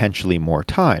than potentially more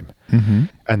time. Mm-hmm.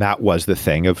 And that was the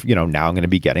thing of, now I'm going to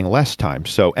be getting less time.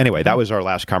 So anyway, that was our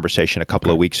last conversation a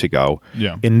couple of weeks ago.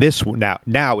 Yeah. In this,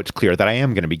 now it's clear that I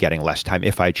am going to be getting less time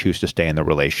if I choose to stay in the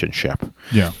relationship.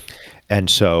 Yeah. And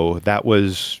so that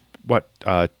was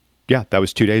that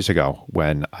was 2 days ago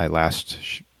when I last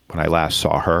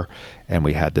saw her, and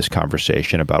we had this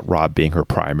conversation about Rob being her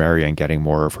primary and getting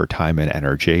more of her time and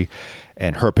energy,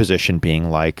 and her position being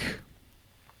like,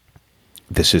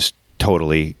 this is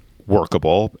totally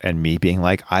workable, and me being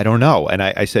like, I don't know. And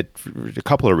I said a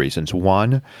couple of reasons.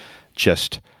 One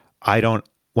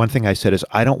thing I said is,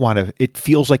 I don't want to, it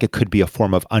feels like it could be a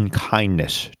form of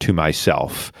unkindness to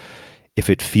myself if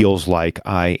it feels like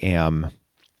I am,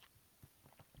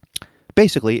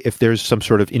 basically, if there's some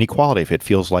sort of inequality, if it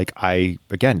feels like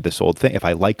this old thing, if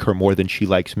I like her more than she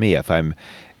likes me, if I'm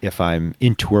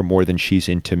into her more than she's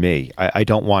into me, I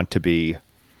don't want to be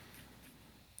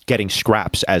getting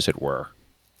scraps, as it were.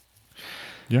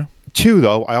 Yeah. Two,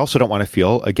 though, I also don't want to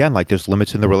feel, again, like there's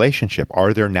limits in the relationship.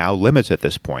 Are there now limits at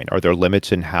this point? Are there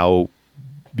limits in how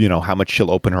much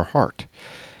she'll open her heart?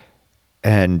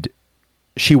 And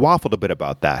she waffled a bit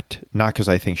about that, not because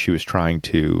I think she was trying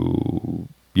to,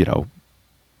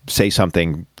 say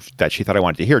something that she thought I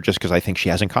wanted to hear, just because I think she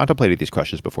hasn't contemplated these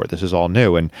questions before. This is all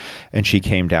new. And she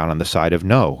came down on the side of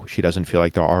no, she doesn't feel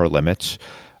like there are limits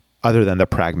other than the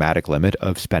pragmatic limit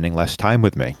of spending less time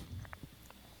with me.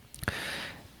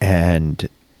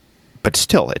 But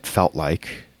still, it felt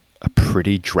like a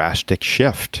pretty drastic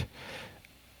shift.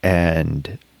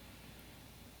 And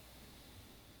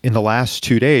in the last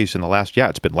 2 days,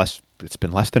 it's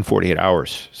been less than 48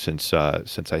 hours since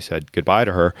I said goodbye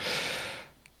to her.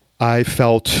 I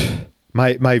felt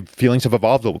my feelings have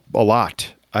evolved a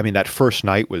lot. I mean, that first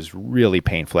night was really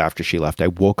painful after she left. I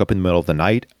woke up in the middle of the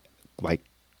night, like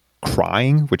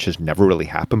crying, which has never really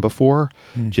happened before,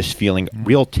 just feeling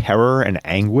real terror and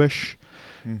anguish.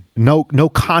 No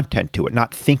content to it,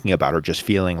 not thinking about her, just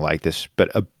feeling like this,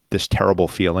 this terrible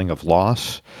feeling of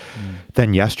loss.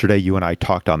 Then yesterday, you and I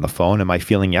talked on the phone, and my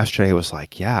feeling yesterday was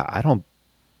like, yeah, I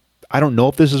don't know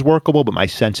if this is workable, but my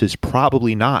sense is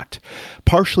probably not.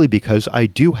 Partially because I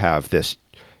do have this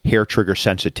hair trigger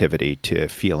sensitivity to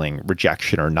feeling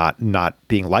rejection or not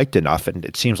being liked enough, and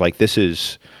it seems like this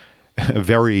is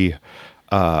very,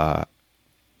 fertile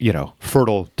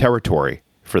territory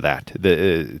for that.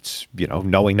 It's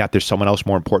knowing that there's someone else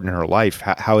more important in her life.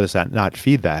 How does that not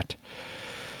feed that?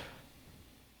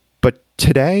 But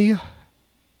today,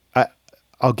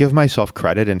 I'll give myself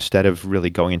credit. Instead of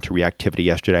really going into reactivity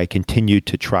yesterday, I continued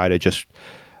to try to just,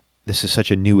 this is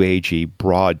such a new agey,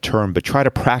 broad term, but try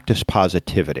to practice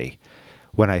positivity.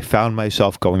 When I found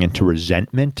myself going into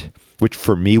resentment, which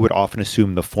for me would often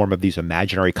assume the form of these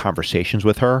imaginary conversations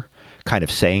with her, kind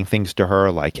of saying things to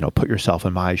her like, put yourself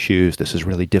in my shoes, this is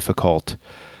really difficult.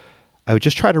 I would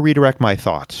just try to redirect my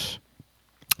thoughts.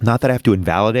 Not that I have to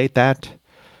invalidate that,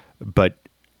 but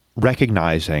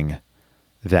recognizing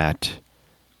that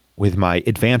with my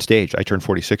advanced age, I turned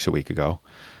 46 a week ago,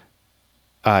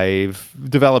 I've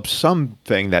developed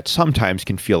something that sometimes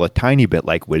can feel a tiny bit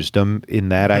like wisdom, in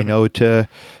that I know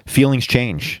feelings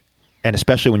change. And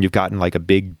especially when you've gotten like a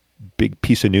big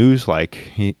piece of news, like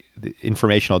the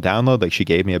informational download like she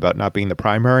gave me about not being the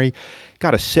primary,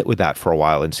 got to sit with that for a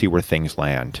while and see where things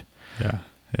land. Yeah.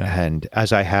 And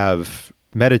as I have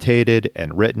meditated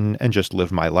and written and just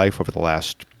lived my life over the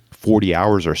last 40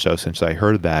 hours or so since I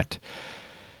heard that,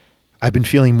 I've been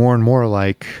feeling more and more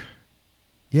like,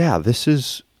 yeah, this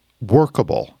is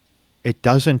workable.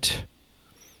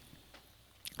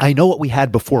 I know what we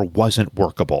had before wasn't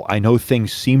workable. I know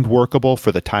things seemed workable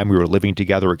for the time we were living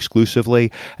together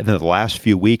exclusively. And then the last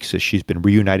few weeks, as she's been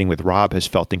reuniting with Rob, has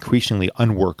felt increasingly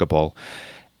unworkable.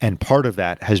 And part of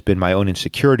that has been my own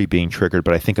insecurity being triggered,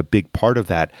 but I think a big part of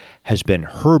that has been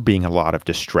her being a lot of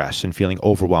distress and feeling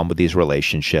overwhelmed with these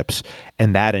relationships.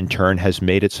 And that in turn has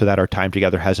made it so that our time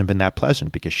together hasn't been that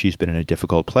pleasant because she's been in a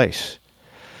difficult place.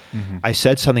 Mm-hmm. I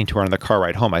said something to her on the car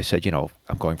ride home. I said, I'm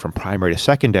going from primary to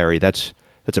secondary. That's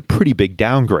a pretty big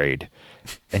downgrade.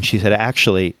 And she said,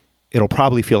 actually, it'll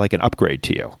probably feel like an upgrade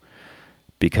to you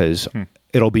because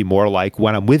it'll be more like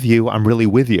when I'm with you, I'm really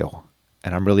with you.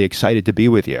 And I'm really excited to be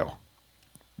with you.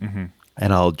 Mm-hmm.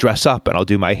 And I'll dress up and I'll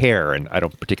do my hair. And I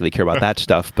don't particularly care about that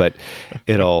stuff, but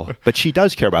she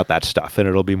does care about that stuff and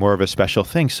it'll be more of a special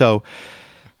thing. So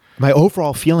my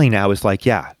overall feeling now is like,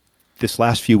 yeah, this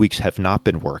last few weeks have not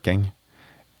been working.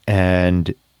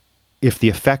 And if the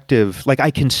effective, like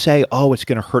I can say, oh, it's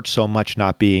going to hurt so much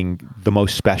not being the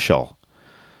most special.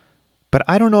 But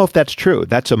I don't know if that's true.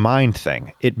 That's a mind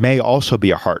thing. It may also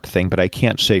be a heart thing, but I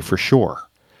can't say for sure.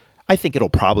 I think it'll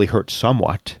probably hurt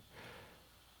somewhat,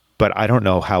 but I don't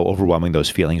know how overwhelming those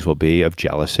feelings will be of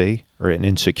jealousy or an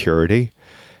insecurity.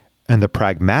 And the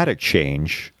pragmatic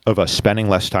change of us spending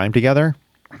less time together,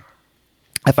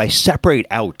 if I separate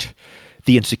out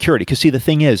the insecurity, because see, the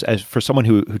thing is, as for someone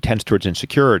who tends towards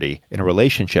insecurity in a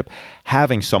relationship,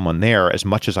 having someone there as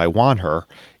much as I want her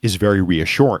is very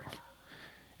reassuring.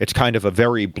 It's kind of a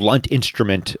very blunt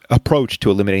instrument approach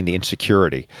to eliminating the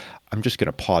insecurity. I'm just going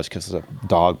to pause because there's a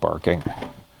dog barking.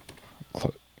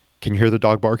 Can you hear the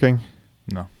dog barking?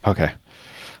 No. Okay.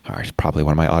 All right. It's probably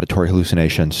one of my auditory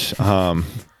hallucinations.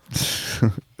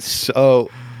 So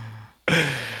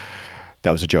that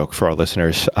was a joke for our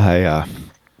listeners. Never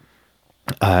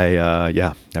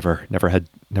had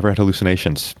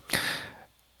hallucinations.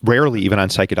 Rarely even on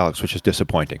psychedelics, which is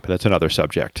disappointing, but that's another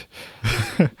subject.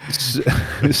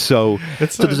 So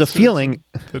there's a feeling.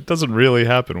 It doesn't really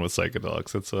happen with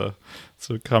psychedelics. It's a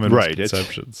common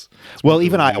misconception. Well,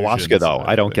 even ayahuasca though,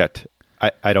 I don't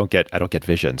get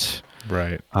visions.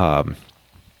 Right. But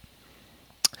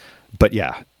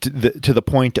yeah, to the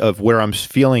point of where I'm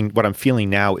feeling, what I'm feeling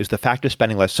now is the fact of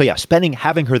spending less. So yeah,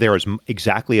 having her there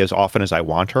exactly as often as I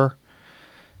want her,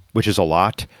 which is a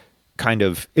lot. Kind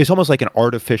of is almost like an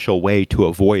artificial way to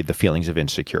avoid the feelings of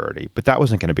insecurity, but that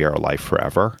wasn't going to be our life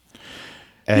forever.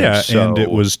 And it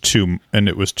was too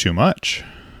much.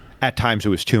 At times it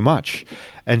was too much.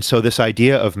 And so this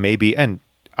idea of maybe, and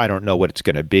I don't know what it's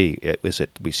going to be. Is it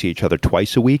we see each other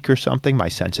twice a week or something? My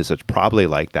sense is it's probably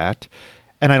like that.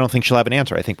 And I don't think she'll have an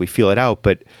answer. I think we feel it out,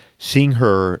 but seeing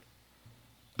her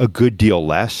a good deal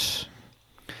less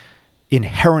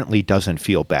inherently doesn't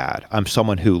feel bad. I'm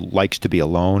someone who likes to be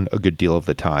alone a good deal of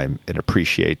the time and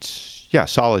appreciates,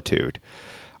 solitude.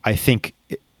 I think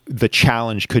the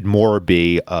challenge could more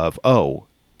be of,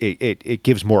 it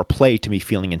gives more play to me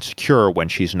feeling insecure when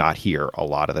she's not here a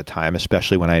lot of the time,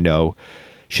 especially when I know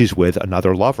she's with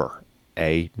another lover,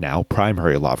 a now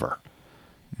primary lover.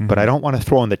 Mm-hmm. But I don't want to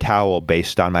throw in the towel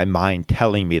based on my mind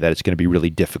telling me that it's going to be really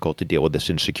difficult to deal with this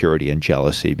insecurity and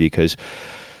jealousy because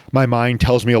my mind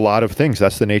tells me a lot of things.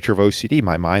 That's the nature of OCD.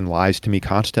 My mind lies to me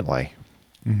constantly.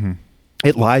 Mm-hmm.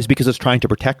 It lies because it's trying to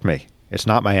protect me. It's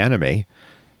not my enemy.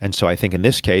 And so I think in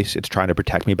this case, it's trying to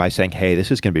protect me by saying, hey,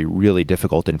 this is going to be really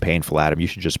difficult and painful, Adam. You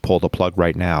should just pull the plug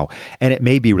right now. And it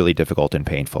may be really difficult and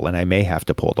painful, and I may have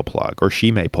to pull the plug, or she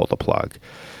may pull the plug.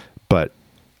 But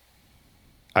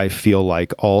I feel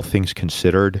like all things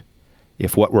considered,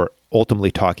 if what we're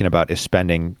ultimately talking about is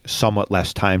spending somewhat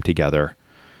less time together,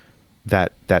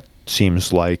 that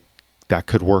seems like that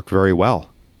could work very well.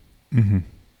 Mm-hmm.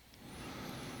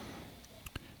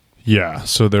 Yeah.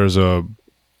 So there's a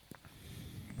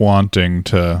wanting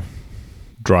to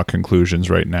draw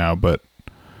conclusions right now, but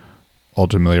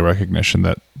ultimately a recognition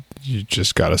that you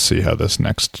just got to see how this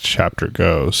next chapter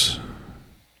goes.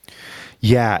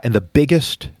 Yeah. And the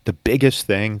biggest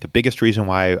reason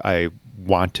why I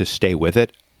want to stay with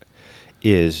it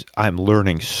is I'm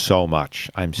learning so much.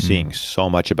 I'm seeing so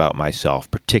much about myself,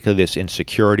 particularly this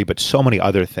insecurity, but so many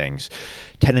other things,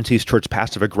 tendencies towards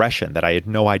passive aggression that I had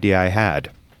no idea I had.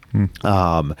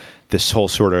 This whole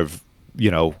sort of,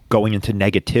 going into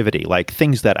negativity, like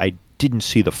things that I didn't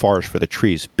see the forest for the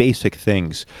trees, basic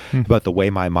things about the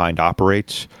way my mind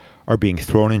operates are being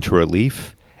thrown into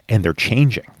relief and they're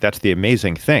changing. That's the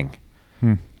amazing thing.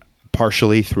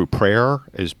 Partially through prayer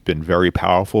has been very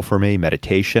powerful for me.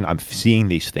 Meditation, I'm seeing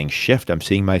these things shift. I'm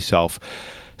seeing myself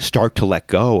start to let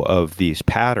go of these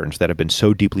patterns that have been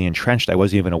so deeply entrenched I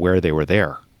wasn't even aware they were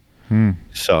there.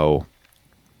 So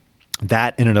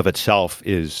that in and of itself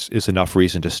is enough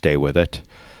reason to stay with it.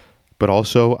 But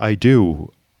also I do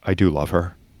love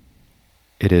her.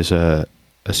 It is a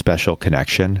special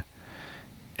connection.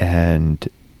 And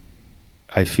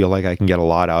I feel like I can get a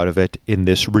lot out of it in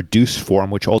this reduced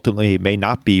form, which ultimately may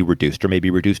not be reduced, or may be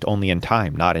reduced only in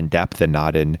time, not in depth and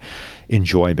not in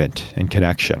enjoyment and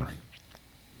connection.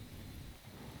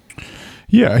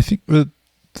 Yeah, I think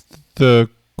the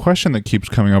question that keeps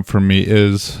coming up for me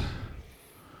is,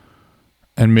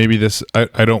 and maybe this,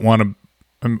 I don't want to,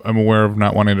 I'm aware of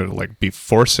not wanting to like be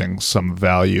forcing some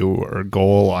value or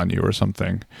goal on you or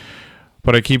something,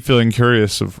 but I keep feeling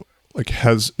curious of like,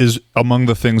 is among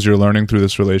the things you're learning through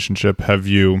this relationship, have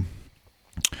you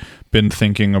been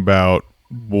thinking about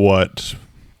what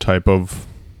type of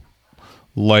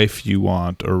life you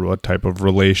want or what type of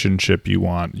relationship you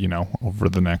want, you know, over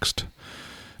the next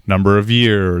number of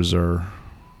years? Or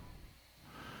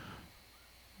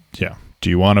yeah, do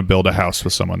you want to build a house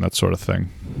with someone, that sort of thing?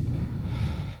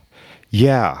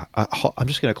 Yeah, I'm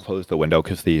just going to close the window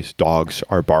because these dogs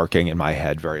are barking in my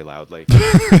head very loudly.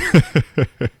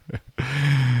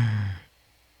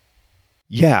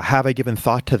 Yeah, have I given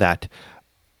thought to that?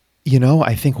 You know,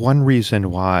 I think one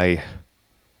reason why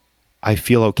I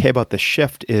feel okay about the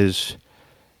shift is,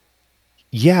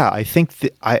 yeah, I think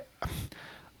that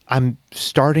I'm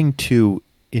starting to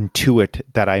intuit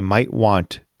that I might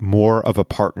want more of a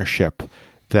partnership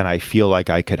than I feel like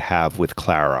I could have with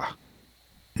Clara.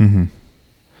 Mm-hmm.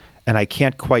 And I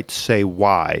can't quite say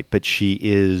why, but she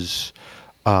is,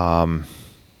 well,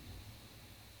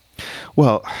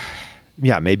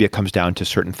 yeah, maybe it comes down to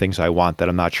certain things I want that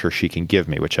I'm not sure she can give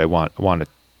me, which I want to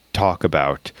talk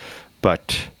about.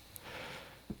 But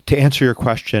to answer your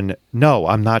question, no,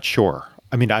 I'm not sure.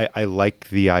 I mean, I like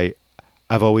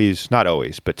I've always, not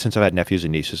always, but since I've had nephews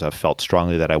and nieces, I've felt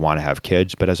strongly that I want to have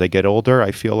kids. But as I get older,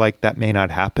 I feel like that may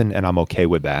not happen, and I'm okay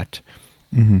with that.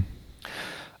 Mm-hmm.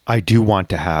 I do want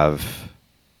to have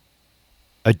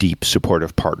a deep,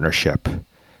 supportive partnership.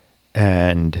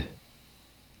 And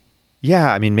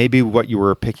yeah, I mean, maybe what you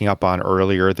were picking up on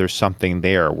earlier, there's something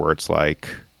there where it's like,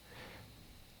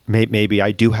 maybe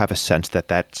I do have a sense that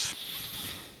that's,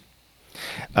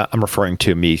 I'm referring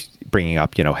to me bringing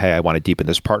up, you know, hey, I want to deepen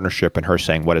this partnership, and her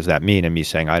saying, what does that mean? And me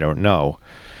saying, I don't know.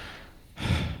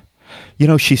 You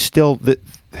know, she's still,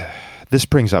 this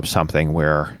brings up something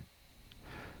where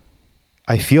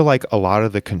I feel like a lot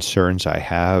of the concerns I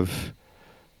have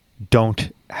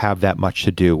don't have that much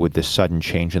to do with this sudden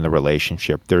change in the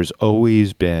relationship. There's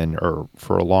always been, or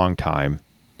for a long time,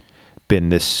 been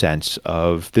this sense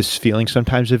of this feeling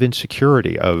sometimes of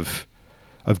insecurity of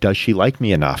does she like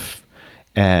me enough?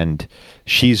 And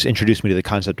she's introduced me to the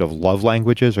concept of love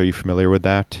languages. Are you familiar with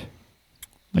that?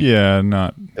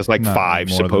 Yeah, It's like not 5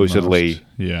 more than supposedly. most.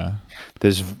 Yeah.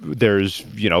 There's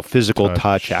you know, physical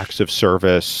touch, acts of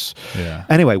service. Yeah.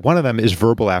 Anyway, one of them is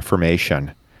verbal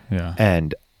affirmation. Yeah.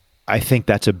 And I think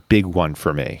that's a big one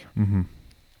for me. Mm-hmm.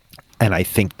 And I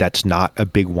think that's not a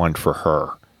big one for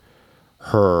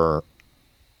her.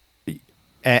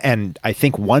 And I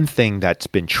think one thing that's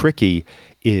been tricky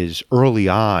is early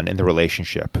on in the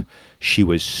relationship, she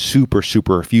was super,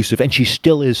 super effusive, and she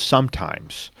still is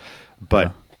sometimes,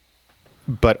 but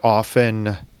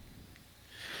often,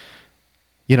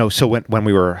 you know, so when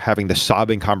we were having the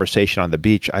sobbing conversation on the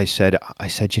beach, I said,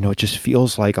 you know, it just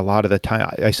feels like a lot of the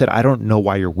time, I said, I don't know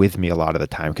why you're with me a lot of the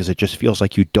time, because it just feels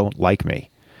like you don't like me.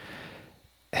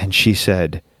 And she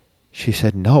said,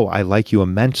 no, I like you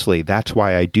immensely. That's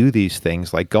why I do these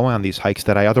things, like go on these hikes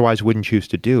that I otherwise wouldn't choose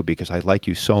to do, because I like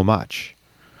you so much.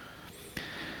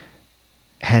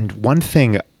 And one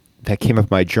thing that came up in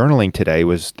my journaling today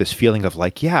was this feeling of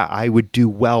like, yeah, I would do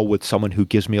well with someone who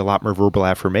gives me a lot more verbal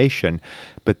affirmation.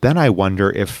 But then I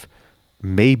wonder if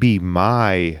maybe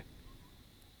my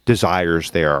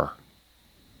desires there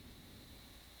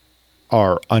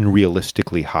are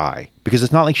unrealistically high, because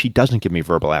it's not like she doesn't give me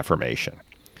verbal affirmation.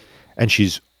 And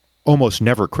she's almost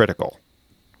never critical.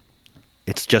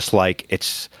 It's just like,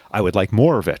 I would like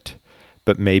more of it,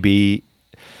 but maybe,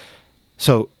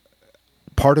 so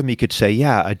part of me could say,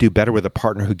 yeah, I do better with a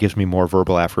partner who gives me more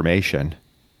verbal affirmation.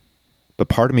 But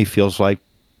part of me feels like,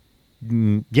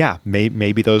 yeah,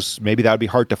 maybe that would be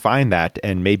hard to find that.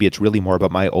 And maybe it's really more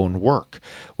about my own work,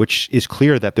 which is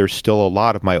clear that there's still a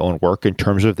lot of my own work in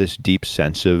terms of this deep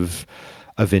sense of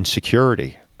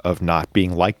insecurity, of not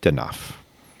being liked enough.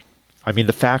 I mean,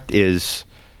 the fact is,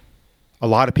 a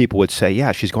lot of people would say,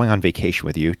 yeah, she's going on vacation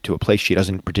with you to a place she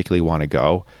doesn't particularly want to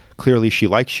go. Clearly she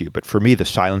likes you. But for me, the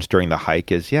silence during the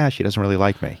hike is, yeah, she doesn't really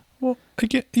like me. Well,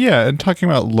 again, yeah, and talking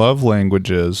about love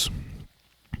languages,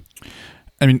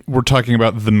 I mean, we're talking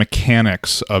about the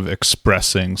mechanics of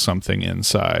expressing something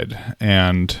inside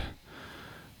and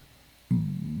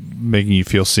making you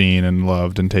feel seen and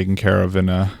loved and taken care of in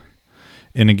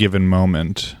a given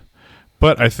moment.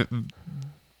 But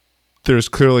there's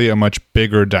clearly a much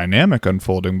bigger dynamic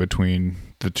unfolding between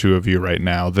the two of you right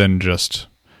now than just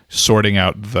sorting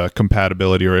out the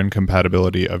compatibility or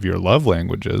incompatibility of your love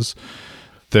languages.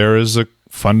 There is a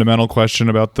fundamental question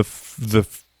about the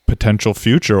potential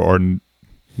future or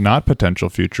not potential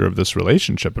future of this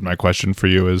relationship. And my question for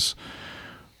you is,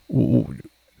 have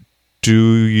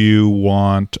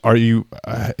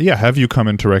you come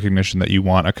into recognition that you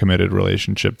want a committed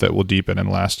relationship that will deepen and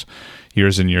last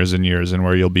years and years and years, and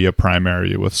where you'll be a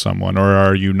primary with someone? Or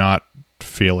are you not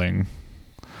feeling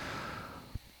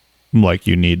like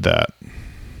you need that?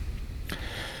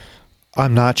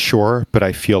 I'm not sure, but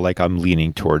I feel like I'm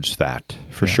leaning towards that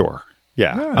for sure.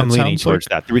 Yeah, I'm leaning towards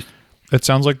that. It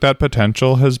sounds like that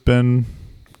potential has been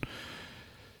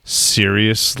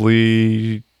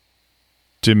seriously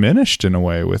diminished in a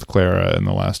way with Clara in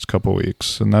the last couple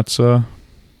weeks. And that's,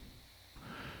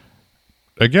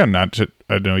 again, I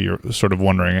know you're sort of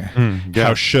wondering,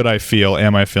 how should I feel?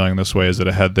 Am I feeling this way? Is it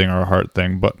a head thing or a heart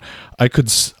thing? But I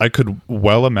could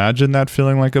well imagine that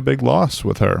feeling like a big loss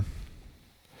with her.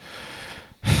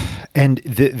 And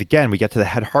again, we get to the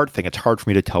head heart thing. It's hard for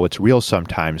me to tell what's real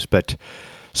sometimes, but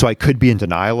so I could be in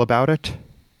denial about it,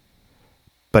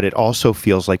 but it also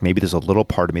feels like maybe there's a little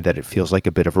part of me that it feels like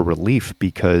a bit of a relief,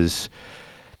 because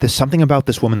there's something about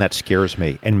this woman that scares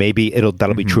me, and maybe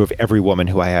that'll be true of every woman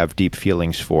who I have deep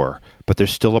feelings for, but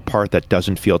there's still a part that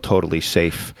doesn't feel totally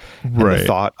safe. Right. And the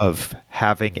thought of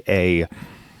having a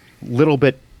little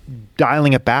bit,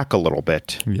 dialing it back a little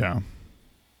bit. Yeah.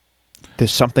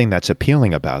 There's something that's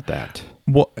appealing about that.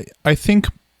 Well, I think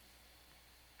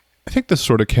this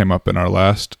sort of came up in our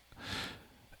last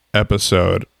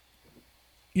episode.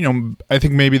 You know, I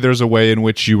think maybe there's a way in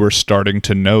which you were starting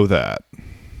to know that,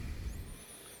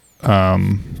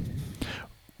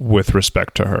 with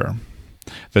respect to her,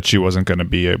 that she wasn't going to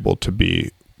be able to be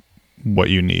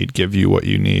what you need, give you what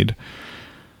you need.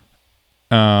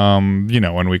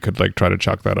 And we could like try to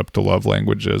chalk that up to love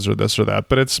languages or this or that,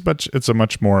 but it's a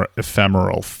much more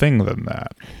ephemeral thing than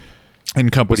that.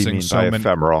 Encompassing what do you mean by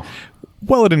ephemeral?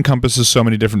 Well, it encompasses so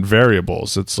many different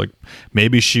variables. It's like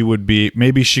maybe she could be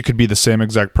the same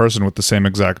exact person with the same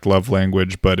exact love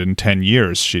language, but in 10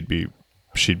 years she'd be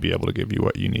able to give you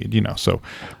what you need, So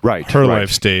her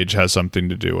life stage has something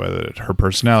to do with it. Her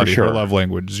personality, her love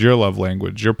language,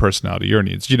 your personality, your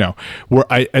needs. We're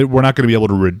not going to be able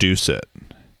to reduce it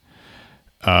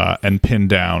and pin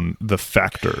down the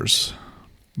factors.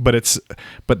 But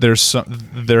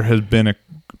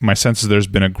my sense is there's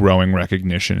been a growing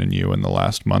recognition in you in the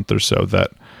last month or so that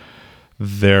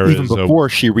there even before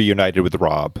she reunited with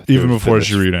Rob. Even before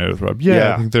she reunited with Rob.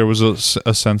 Yeah. I think there was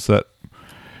a sense that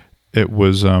it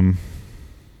was, there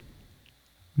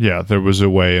was a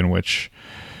way in which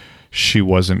she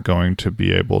wasn't going to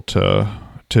be able to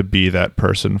be that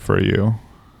person for you.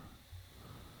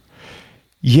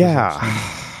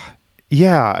 Yeah.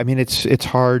 Yeah. I mean, it's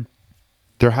hard.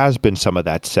 There has been some of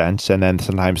that sense. And then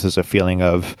sometimes there's a feeling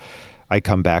of, I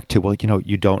come back to, well,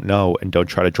 you don't know, and don't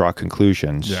try to draw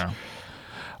conclusions. Yeah.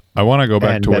 I want to go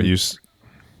back to what you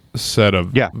said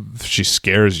of she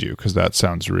scares you, because that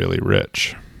sounds really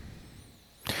rich.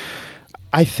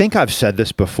 I think I've said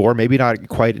this before, maybe not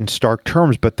quite in stark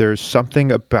terms, but there's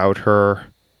something about her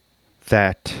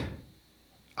that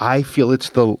I feel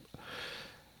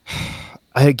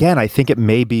I think it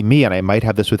may be me, and I might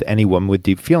have this with any woman with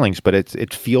deep feelings, but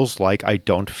it feels like I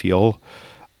don't feel,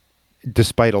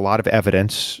 despite a lot of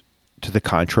evidence to the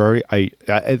contrary,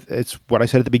 it's what I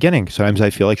said at the beginning. Sometimes I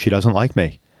feel like she doesn't like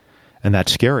me, and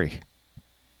that's scary.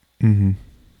 Mm-hmm.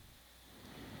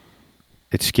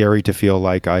 It's scary to feel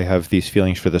like I have these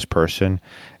feelings for this person,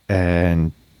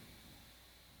 and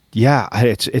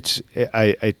it's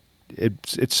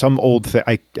some old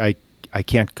thing. I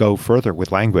can't go further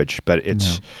with language, but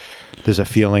there's a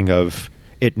feeling of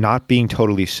it not being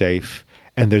totally safe,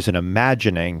 and there's an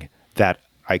imagining that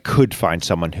I could find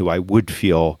someone who I would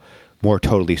feel more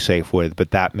totally safe with,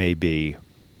 but that may be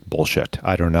bullshit.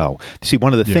 I don't know. See,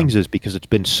 one of the things is, because it's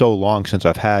been so long since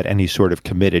I've had any sort of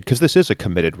committed, because this is a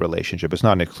committed relationship. It's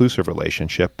not an exclusive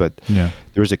relationship, but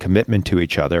there is a commitment to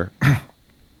each other.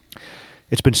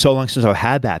 It's been so long since I've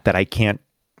had that I can't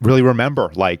really remember,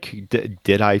 like,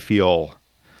 did I feel,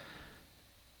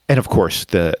 and of course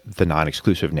the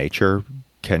non-exclusive nature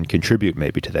can contribute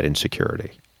maybe to that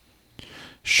insecurity.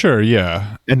 Sure.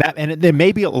 Yeah. And there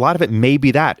may be a lot of it, maybe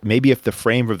if the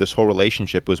frame of this whole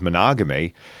relationship was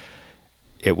monogamy,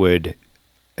 it would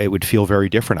feel very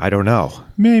different. I don't know.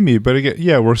 Maybe, but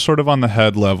again, we're sort of on the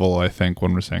head level, I think,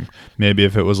 when we're saying maybe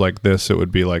if it was like this, it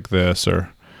would be like this,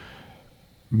 or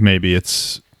maybe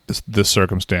it's this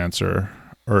circumstance, or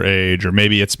or age, or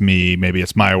maybe it's me, maybe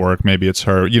it's my work, maybe it's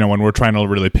her. When we're trying to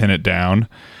really pin it down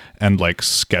and like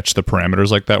sketch the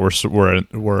parameters like that,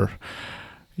 we're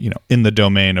in the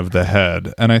domain of the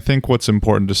head. And I think what's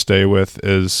important to stay with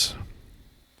is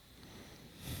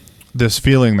this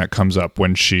feeling that comes up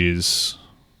when she's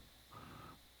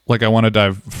like, I want to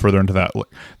dive further into that.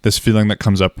 This feeling that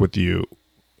comes up with you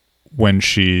when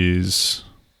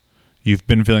you've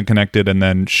been feeling connected, and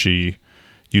then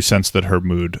you sense that her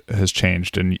mood has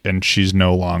changed, and she's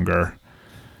no longer,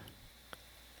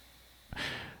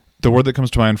 the word that comes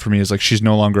to mind for me is like, she's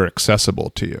no longer accessible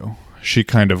to you. She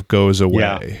kind of goes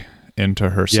away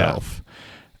into herself.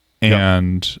 Yeah.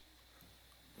 And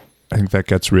I think that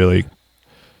gets really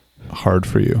hard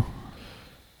for you.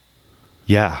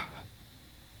 Yeah.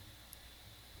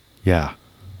 Yeah.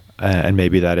 And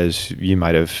maybe that is, you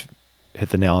might have hit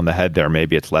the nail on the head there.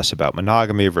 Maybe it's less about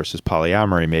monogamy versus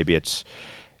polyamory. Maybe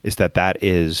that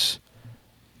is,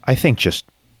 I think, just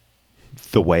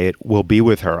the way it will be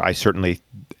with her. I certainly,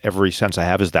 every sense I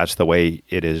have is that's the way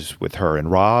it is with her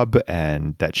and Rob,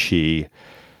 and that she's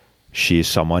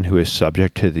someone who is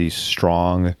subject to these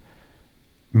strong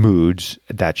moods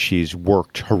that she's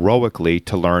worked heroically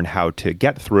to learn how to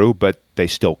get through, but they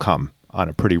still come on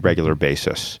a pretty regular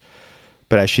basis.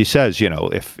 But as she says,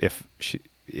 if she,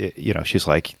 she's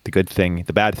like,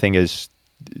 the bad thing is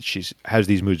she has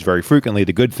these moods very frequently.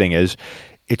 The good thing is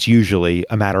it's usually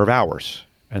a matter of hours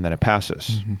and then it passes.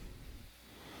 Mm-hmm.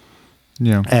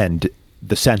 Yeah. And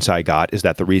the sense I got is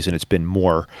that the reason it's been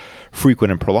more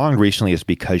frequent and prolonged recently is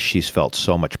because she's felt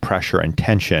so much pressure and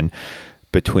tension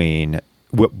by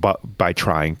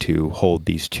trying to hold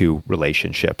these two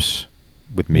relationships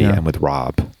with me and with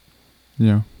Rob.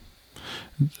 Yeah.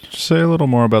 Say a little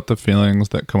more about the feelings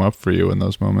that come up for you in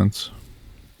those moments.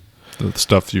 The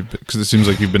stuff because it seems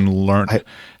like you've been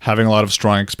having a lot of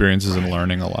strong experiences and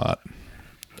learning a lot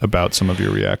about some of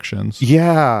your reactions.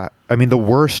 Yeah. I mean, the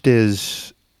worst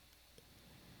is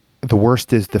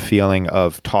the feeling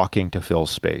of talking to fill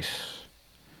space.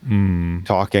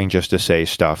 Talking just to say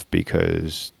stuff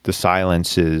because the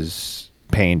silence is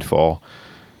painful.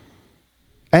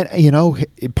 And,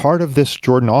 part of this,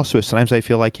 Jordan, also is sometimes I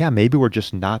feel like, maybe we're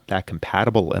just not that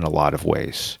compatible in a lot of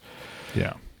ways.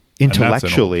 Yeah.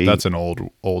 Intellectually. That's an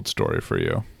old story for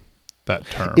you, that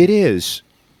term. It is.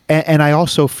 And I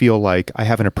also feel like I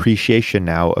have an appreciation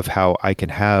now of how I can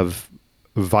have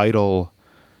vital,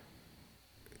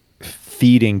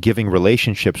 feeding, giving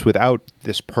relationships without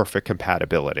this perfect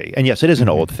compatibility. And yes, it is an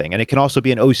old thing. And it can also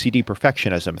be an OCD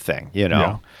perfectionism thing,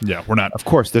 Yeah, we're not... Of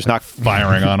course, there's not...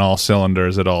 firing on all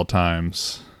cylinders at all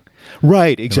times.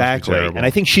 Right, exactly. And I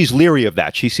think she's leery of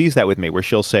that. She sees that with me, where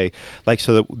she'll say,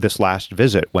 this last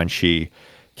visit, when she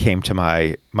came to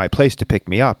my place to pick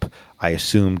me up, I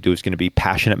assumed it was going to be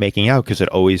passionate making out because it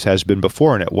always has been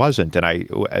before, and it wasn't. And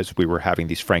as we were having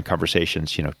these frank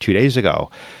conversations, 2 days ago,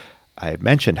 I had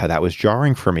mentioned how that was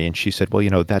jarring for me. And she said,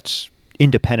 well, that's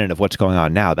independent of what's going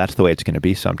on now. That's the way it's going to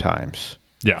be sometimes.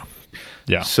 Yeah.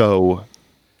 Yeah. So,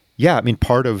 I mean,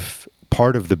 part of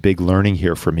the big learning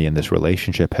here for me in this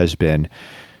relationship has been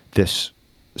this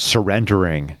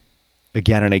surrendering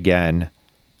again and again,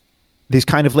 these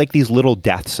kind of like these little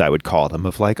deaths, I would call them,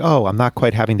 of like, oh, I'm not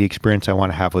quite having the experience I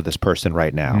want to have with this person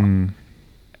right now.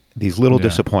 These little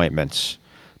disappointments.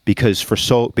 Because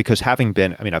having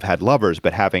been, I mean, I've had lovers,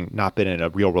 but having not been in a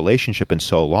real relationship in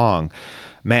so long,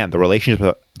 man, the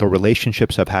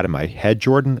relationships I've had in my head,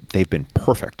 Jordan, they've been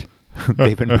perfect.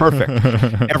 They've been perfect.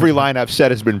 Every line I've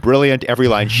said has been brilliant. Every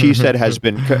line she said has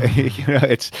been,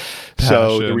 it's passion,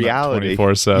 so the reality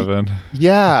 24/7.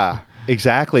 Yeah,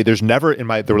 exactly. There's never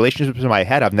the relationships in my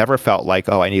head, I've never felt like,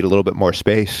 oh, I need a little bit more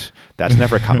space. That's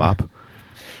never come up.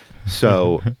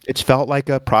 So it's felt like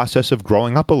a process of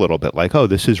growing up a little bit, like, oh,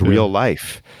 this is real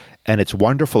life. And it's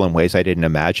wonderful in ways I didn't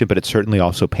imagine, but it's certainly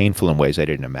also painful in ways I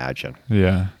didn't imagine.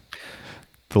 Yeah.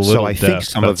 The little I think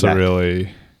some of that,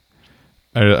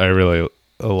 I really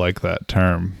like that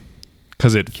term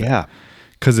because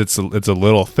it's a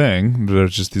little thing.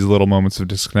 There's just these little moments of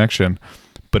disconnection,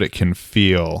 but it can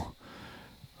feel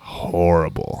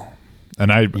horrible.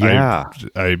 And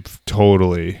I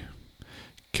totally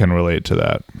can relate to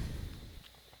that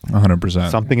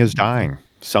 100%. Something is dying.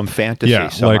 Some fantasy,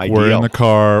 some like ideal.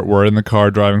 we're in the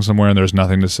car driving somewhere and there's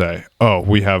nothing to say. Oh,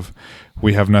 we have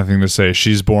nothing to say.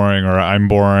 She's boring or I'm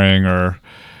boring or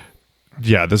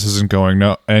this isn't going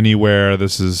anywhere.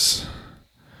 This is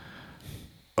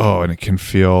and it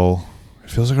feels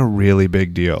like a really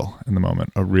big deal in the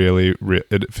moment.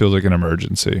 It feels like an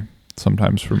emergency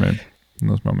sometimes for me in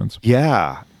those moments.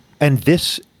 Yeah. And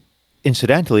this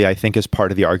incidentally, I think is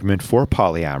part of the argument for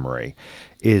polyamory,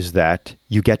 is that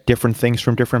you get different things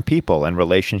from different people, and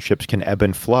relationships can ebb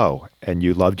and flow, and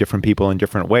you love different people in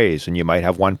different ways. And you might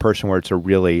have one person where it's a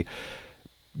really,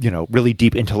 really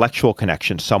deep intellectual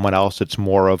connection. Someone else, it's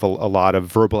more of a lot of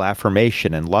verbal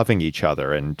affirmation and loving each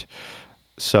other. And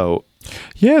so,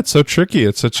 yeah, it's so tricky.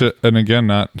 It's such and again,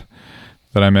 not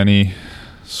that I'm any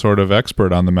sort of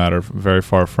expert on the matter, very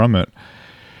far from it,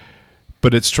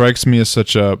 but it strikes me as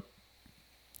such a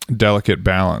delicate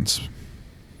balance,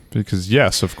 because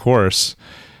yes, of course,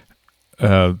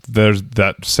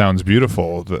 that sounds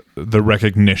beautiful, the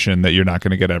recognition that you're not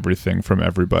going to get everything from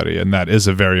everybody, and that is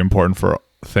a very important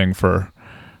thing for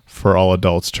all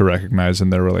adults to recognize in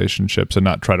their relationships, and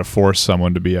not try to force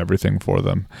someone to be everything for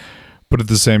them. But at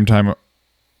the same time,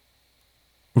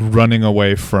 running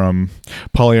away from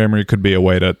polyamory could be a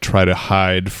way to try to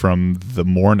hide from the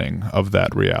mourning of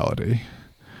that reality.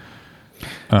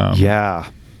 Yeah.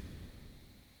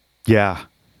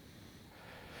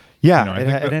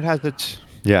 And it has its,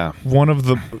 one of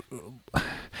the, I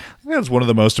think that's one of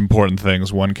the most important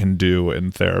things one can do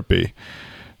in therapy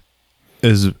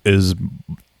is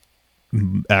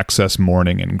access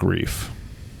mourning and grief.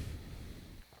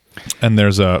 And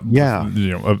there's one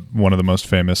of the most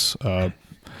famous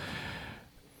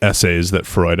essays that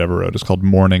Freud ever wrote is called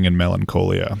Mourning and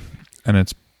Melancholia, and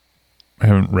I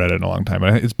haven't read it in a long time,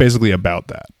 but it's basically about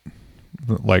that.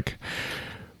 Like,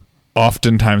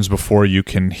 oftentimes before you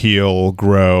can heal,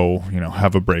 grow,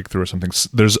 have a breakthrough or something,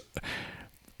 there's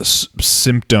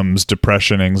symptoms,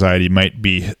 depression, anxiety might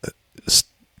be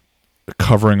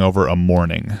covering over a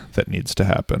mourning that needs to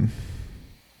happen.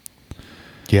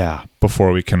 Yeah.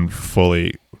 Before we can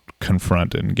fully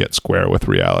confront and get square with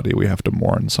reality, we have to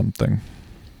mourn something.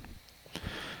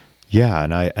 Yeah,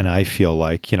 and I feel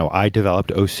like, I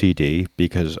developed OCD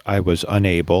because I was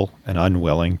unable and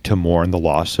unwilling to mourn the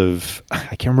loss of, I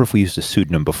can't remember if we used a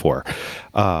pseudonym before.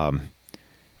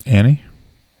 Annie?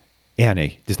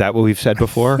 Annie. Is that what we've said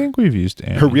before? I think we've used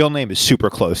Annie. Her real name is super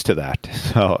close to that.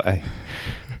 So I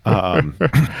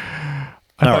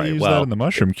thought you used that in the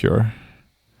Mushroom Cure.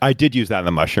 I did use that in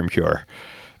the Mushroom Cure.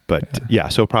 But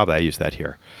so probably I used that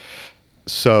here.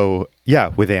 So,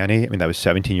 with Annie, that was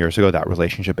 17 years ago, that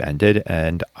relationship ended,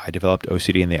 and I developed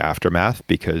OCD in the aftermath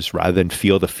because rather than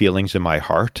feel the feelings in my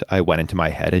heart, I went into my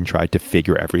head and tried to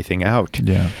figure everything out.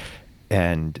 Yeah.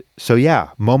 And so,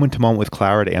 moment to moment with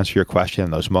Clara, to answer your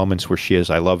question, those moments where she is,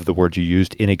 I love the word you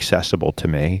used, inaccessible to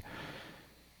me.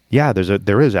 Yeah,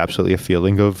 there is absolutely a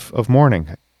feeling of mourning.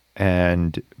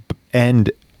 And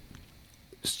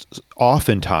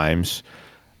oftentimes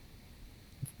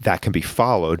that can be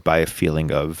followed by a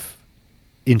feeling of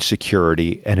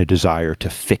insecurity and a desire to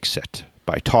fix it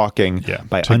by talking,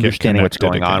 by understanding what's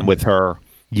going on with her.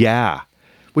 Yeah,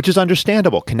 which is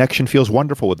understandable. Connection feels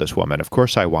wonderful with this woman. Of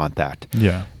course I want that.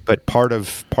 Yeah. But part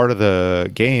of the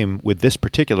game with this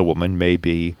particular woman may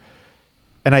be,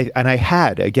 and I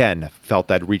had, again, felt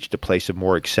that I'd reached a place of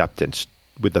more acceptance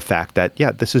with the fact that,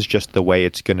 this is just the way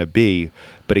it's going to be.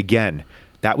 But again,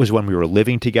 that was when we were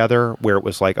living together, where it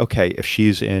was like, okay, if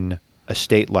she's in a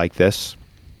state like this,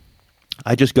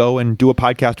 I just go and do a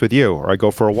podcast with you, or I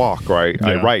go for a walk, or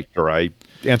I write, or I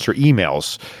answer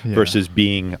emails versus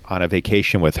being on a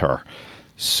vacation with her.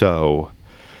 So,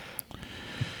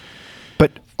 but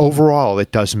overall,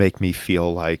 it does make me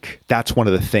feel like that's one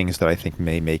of the things that I think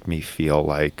may make me feel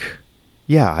like,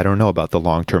 I don't know about the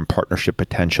long-term partnership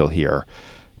potential here,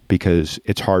 because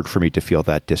it's hard for me to feel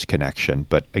that disconnection.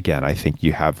 But again, I think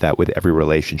you have that with every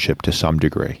relationship to some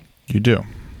degree. You do.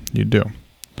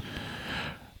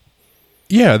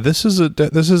 Yeah, this is a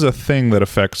thing that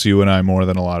affects you and I more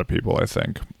than a lot of people, I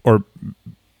think. Or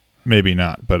maybe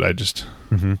not, but I just,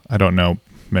 I don't know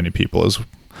many people as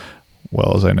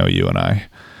well as I know you and I.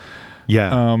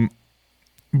 Yeah.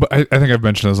 But I think I've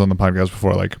mentioned this on the podcast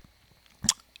before, like,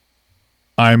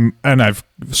 I've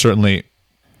certainly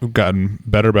gotten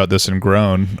better about this and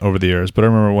grown over the years, but I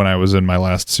remember when I was in my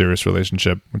last serious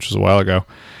relationship, which was a while ago,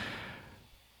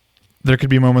 there could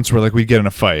be moments where, like, we'd get in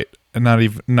a fight, and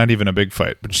not even a big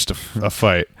fight, but just a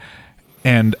fight,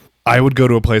 and I would go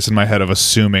to a place in my head of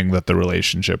assuming that the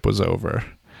relationship was over,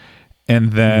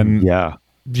 and then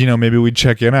maybe we'd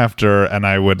check in after, and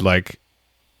I would, like,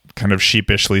 kind of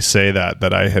sheepishly say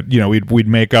that I had, we'd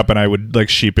make up, and I would, like,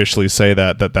 sheepishly say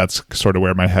that's sort of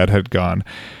where my head had gone.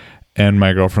 And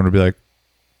my girlfriend would be like,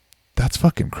 that's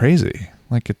fucking crazy.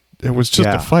 Like, it was just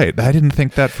a fight. I didn't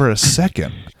think that for a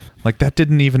second. Like, that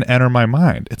didn't even enter my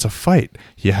mind. It's a fight.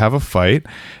 You have a fight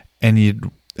and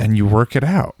you work it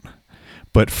out.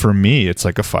 But for me, it's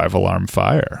like a 5-alarm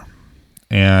fire.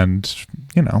 And,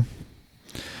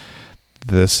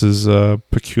 this is a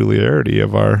peculiarity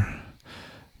of our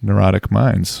neurotic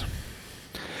minds.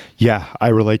 Yeah, I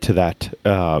relate to that.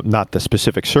 Not the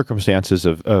specific circumstances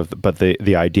but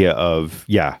the idea of,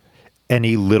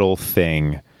 any little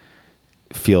thing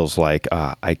feels like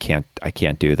I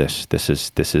can't do this. This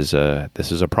is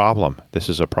a problem. This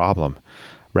is a problem,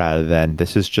 rather than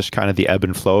this is just kind of the ebb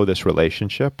and flow of this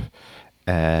relationship,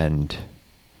 and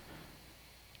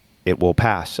it will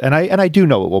pass. And I do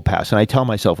know it will pass, and I tell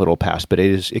myself it will pass, but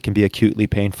it can be acutely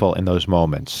painful in those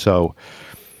moments. So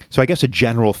I guess a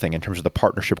general thing in terms of the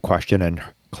partnership question and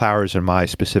Clara's and my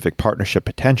specific partnership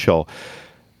potential,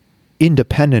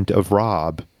 independent of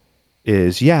Rob,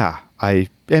 is I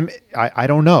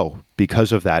don't know,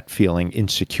 because of that feeling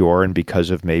insecure and because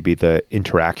of maybe the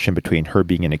interaction between her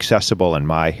being inaccessible and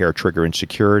my hair trigger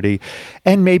insecurity,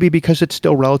 and maybe because it's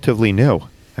still relatively new.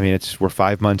 I mean, we're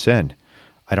 5 months in.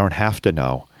 I don't have to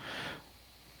know.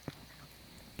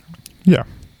 Yeah.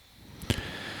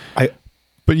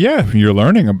 But yeah, you're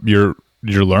learning. You're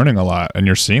learning a lot, and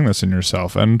you're seeing this in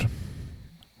yourself. And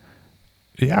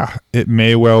yeah, it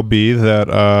may well be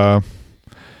that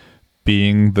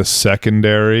being the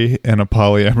secondary in a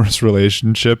polyamorous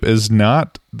relationship is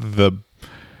not the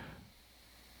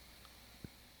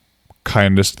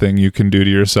kindest thing you can do to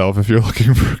yourself if you're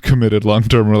looking for a committed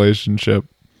long-term relationship.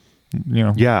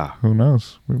 Yeah. Who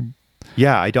knows?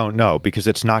 Yeah, I don't know, because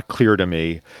it's not clear to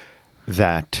me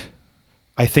that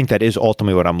I think that is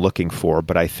ultimately what I'm looking for.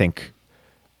 But I think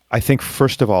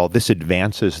first of all, this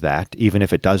advances that, even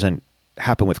if it doesn't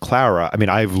happen with Clara. I mean,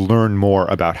 I've learned more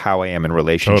about how I am in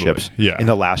relationships in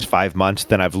the last 5 months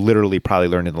than I've literally probably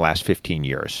learned in the last 15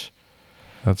 years.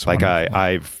 That's like wonderful.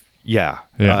 I've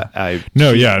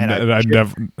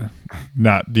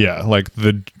like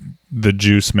the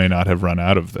juice may not have run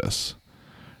out of this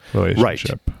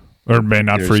relationship, right? Or may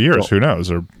not for years. Who knows?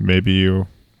 Or maybe you,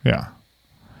 I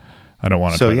don't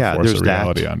want to try to force a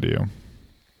reality onto you.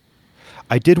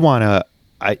 I did want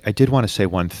to say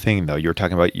one thing, though. You were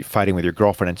talking about fighting with your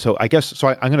girlfriend. And so I'm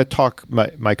going to talk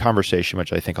my conversation,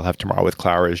 which I think I'll have tomorrow with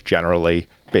Clara, is generally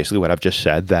basically what I've just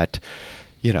said, that,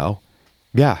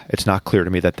 it's not clear to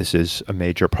me that this is a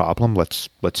major problem. Let's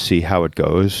see how it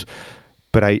goes.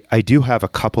 But I do have a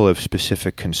couple of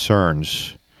specific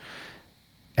concerns.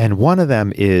 And one of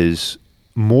them is,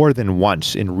 more than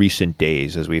once in recent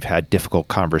days, as we've had difficult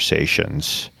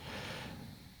conversations,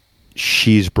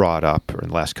 she's brought up, or in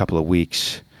the last couple of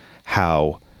weeks,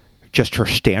 how just her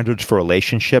standards for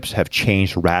relationships have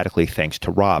changed radically thanks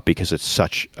to Rob, because it's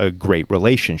such a great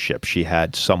relationship. She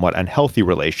had somewhat unhealthy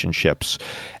relationships,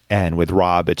 and with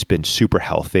Rob, it's been super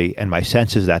healthy. And my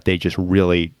sense is that they just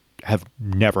really have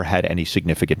never had any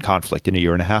significant conflict in a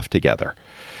year and a half together.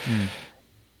 Mm.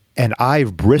 And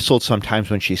I've bristled sometimes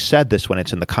when she said this, when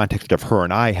it's in the context of her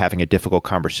and I having a difficult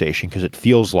conversation, because it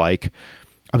feels like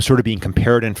I'm sort of being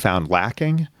compared and found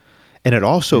lacking. And it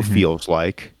also feels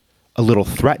like a little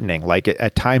threatening. Like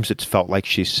at times it's felt like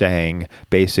she's saying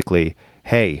basically,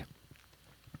 hey,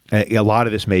 a lot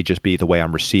of this may just be the way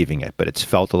I'm receiving it, but it's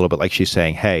felt a little bit like she's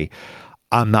saying, hey,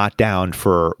 I'm not down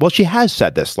for, well, she has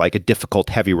said this, like a difficult,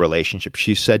 heavy relationship.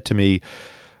 She said to me,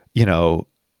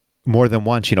 more than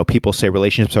once, people say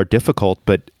relationships are difficult,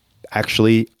 but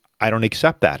actually I don't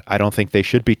accept that. I don't think they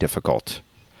should be difficult.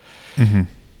 Mm-hmm.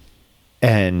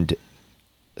 And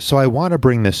so I want to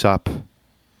bring this up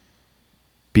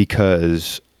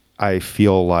because I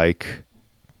feel like,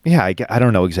 I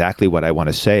don't know exactly what I want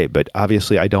to say, but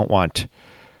obviously I don't want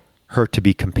her to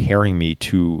be comparing me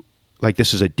to, like,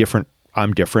 this is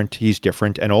I'm different, he's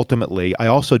different. And ultimately, I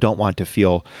also don't want to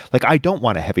feel like I don't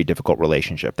want a heavy, difficult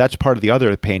relationship. That's part of the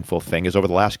other painful thing, is over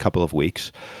the last couple of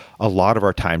weeks, a lot of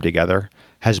our time together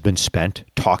has been spent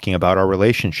talking about our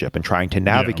relationship and trying to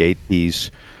navigate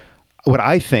these, what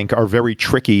I think are very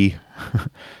tricky,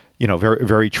 very,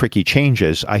 very tricky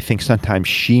changes. I think sometimes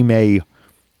she may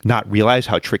not realize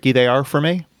how tricky they are for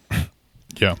me.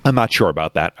 Yeah. I'm not sure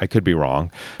about that. I could be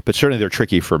wrong, but certainly they're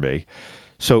tricky for me.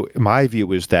 So my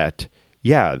view is that,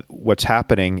 what's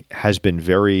happening has been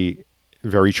very,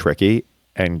 very tricky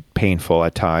and painful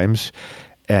at times.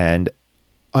 And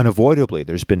unavoidably,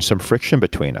 there's been some friction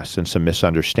between us and some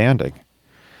misunderstanding.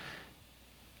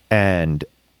 And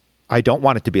I don't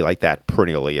want it to be like that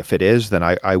perennially. If it is, then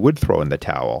I would throw in the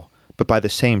towel. But by the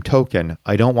same token,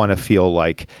 I don't want to feel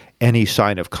like any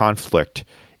sign of conflict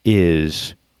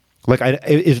is, like,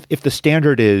 if the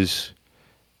standard is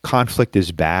conflict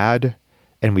is bad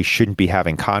and we shouldn't be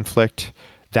having conflict,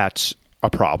 that's a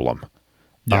problem.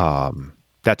 Yeah.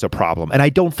 That's a problem. And I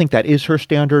don't think that is her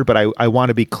standard, but I want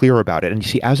to be clear about it. And you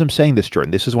see, as I'm saying this,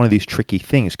 Jordan, this is one of these tricky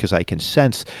things, because I can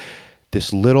sense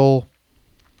this a little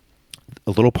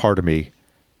part of me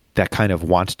that kind of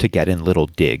wants to get in little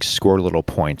digs, score little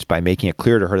points by making it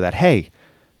clear to her that, hey,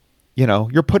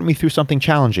 you're putting me through something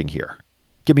challenging here.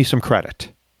 Give me some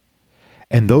credit.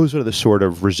 And those are the sort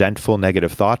of resentful,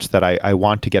 negative thoughts that I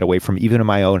want to get away from, even in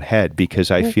my own head, because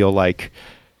I feel like...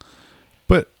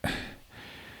 But...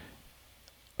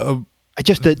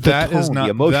 the tone, the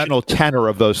emotional tenor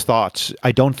of those thoughts,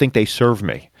 I don't think they serve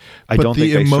me. I don't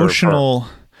think they serve her.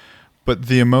 But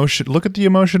the emotion, look at the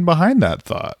emotion behind that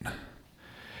thought.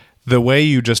 The way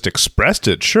you just expressed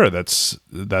it, sure, that's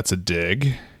a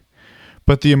dig.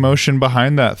 But the emotion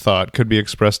behind that thought could be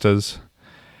expressed as,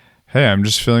 hey, I'm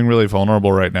just feeling really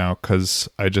vulnerable right now because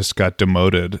I just got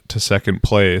demoted to second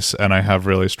place and I have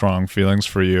really strong feelings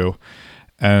for you.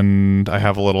 And I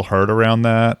have a little hurt around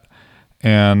that.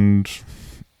 And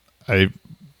I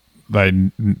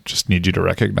just need you to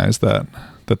recognize that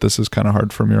this is kind of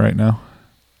hard for me right now.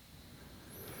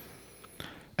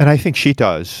 And I think she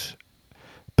does.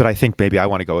 But I think maybe I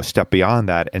want to go a step beyond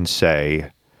that and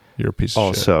say, you're a piece of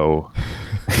also,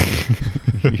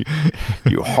 shit.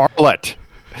 you harlot.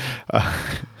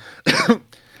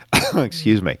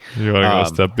 Excuse me. You want to go a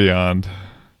step beyond.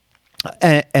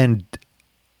 And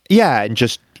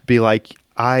just be like,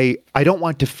 I don't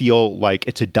want to feel like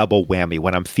it's a double whammy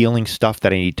when I'm feeling stuff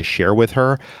that I need to share with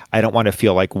her. I don't want to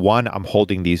feel like, one, I'm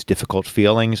holding these difficult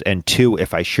feelings, and two,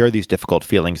 if I share these difficult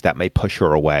feelings, that may push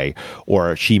her away,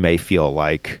 or she may feel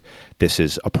like this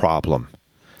is a problem.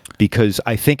 Because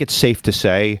I think it's safe to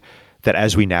say that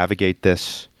as we navigate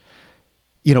this,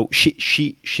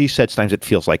 she said sometimes it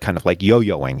feels like kind of like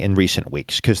yo-yoing in recent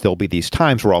weeks, because there'll be these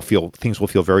times where things will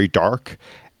feel very dark.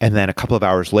 And then a couple of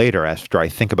hours later, after I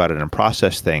think about it and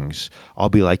process things, I'll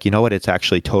be like, you know what? It's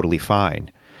actually totally fine.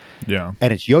 Yeah.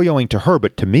 And it's yo-yoing to her,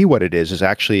 but to me what it is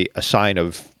actually a sign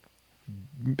of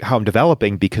how I'm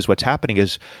developing, because what's happening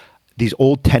is these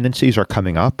old tendencies are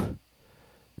coming up,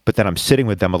 but then I'm sitting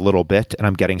with them a little bit and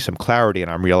I'm getting some clarity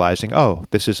and I'm realizing, oh,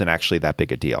 this isn't actually that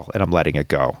big a deal, and I'm letting it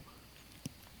go.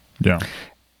 Yeah.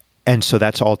 And so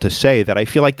that's all to say that I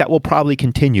feel like that will probably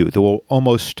continue. There will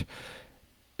almost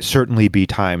certainly be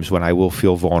times when I will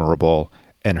feel vulnerable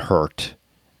and hurt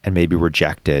and maybe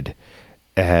rejected,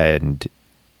 and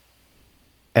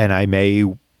I may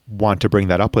want to bring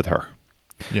that up with her.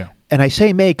 Yeah. And I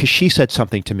say may because she said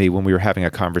something to me when we were having a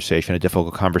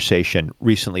difficult conversation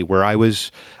recently, where I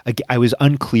was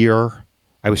unclear.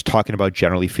 I was talking about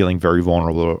generally feeling very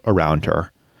vulnerable around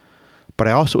her, but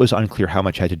I also was unclear how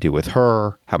much had to do with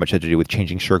her, how much had to do with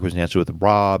changing circumstances with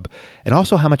Rob, and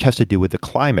also how much has to do with the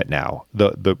climate now,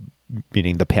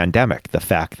 meaning the pandemic, the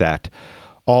fact that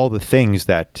all the things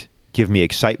that give me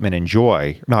excitement and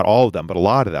joy, not all of them, but a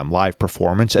lot of them, live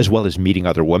performance, as well as meeting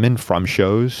other women from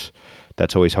shows.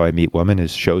 That's always how I meet women,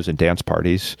 is shows and dance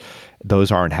parties.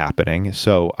 Those aren't happening.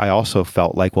 So I also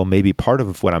felt like, well, maybe part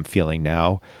of what I'm feeling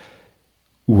now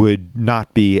would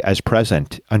not be as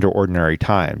present under ordinary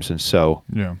times. And so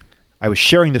I was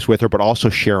sharing this with her, but also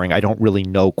sharing, I don't really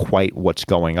know quite what's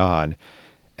going on.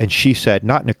 And she said,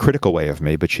 not in a critical way of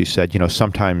me, but she said,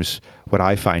 sometimes what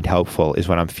I find helpful is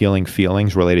when I'm feeling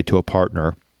feelings related to a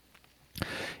partner,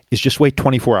 is just wait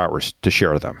 24 hours to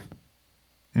share them.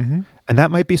 Mm-hmm. And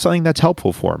that might be something that's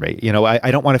helpful for me.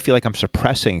 I don't want to feel like I'm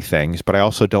suppressing things, but I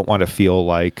also don't want to feel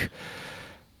like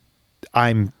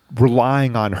I'm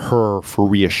relying on her for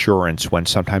reassurance when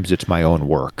sometimes it's my own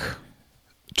work.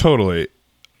 Totally.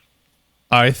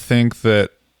 I think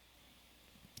that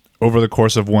over the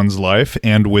course of one's life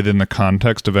and within the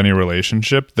context of any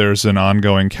relationship, there's an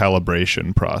ongoing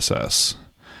calibration process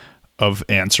of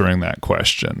answering that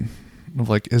question. Of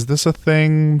like, is this a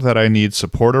thing that I need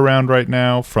support around right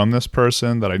now from this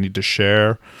person that I need to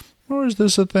share? Or is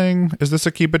this a thing? Is this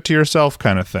a keep it to yourself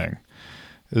kind of thing?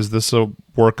 Is this a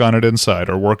work on it inside,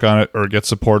 or work on it or get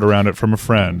support around it from a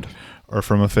friend or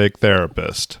from a fake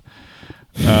therapist?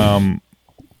 And,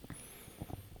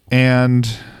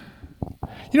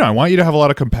 I want you to have a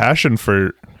lot of compassion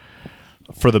for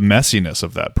the messiness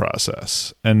of that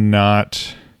process, and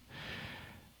not,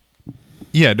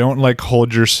 don't like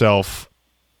hold yourself.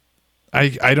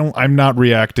 I'm not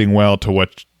reacting well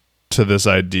to this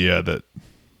idea that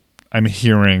I'm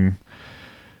hearing,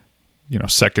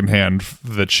 secondhand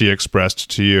that she expressed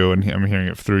to you, and I'm hearing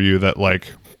it through you, that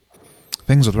like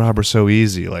things with Rob are so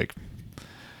easy. Like,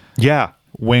 yeah,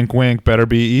 wink, wink, better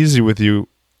be easy with you,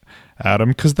 Adam,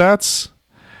 because that's,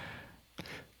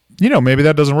 maybe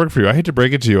that doesn't work for you. I hate to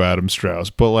break it to you, Adam Strauss,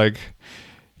 but like,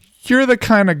 you're the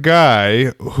kind of guy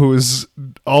who's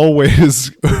always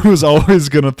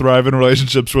going to thrive in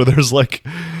relationships where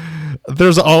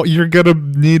you're going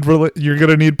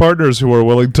to need partners who are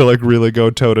willing to like really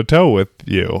go toe to toe with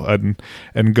you and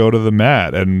go to the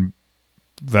mat and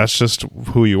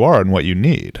who you are and what you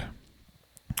need.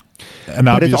 And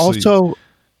but it's also,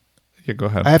 yeah, go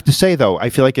ahead. I have to say though, I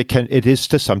feel like it is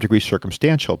to some degree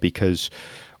circumstantial, because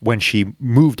when she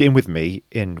moved in with me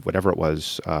in whatever it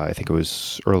was, I think it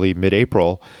was early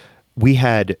mid-April, we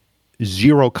had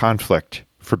zero conflict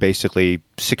for basically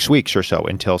 6 weeks or so,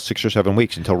 until 6 or 7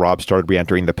 weeks, until Rob started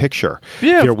re-entering the picture.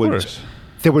 Yeah, of course.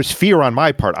 There was fear on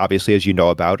my part, obviously, as you know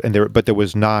about, but there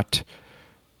was not.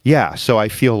 Yeah, so I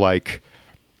feel like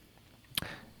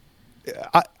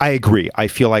I agree. I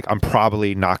feel like I'm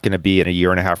probably not going to be in a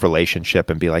 1.5-year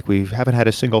relationship and be like, we haven't had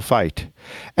a single fight.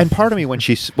 And part of me when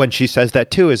she says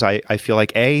that too is I feel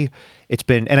like it's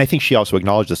been, and I think she also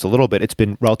acknowledged this a little bit, it's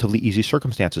been relatively easy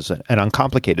circumstances and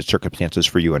uncomplicated circumstances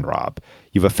for you and Rob.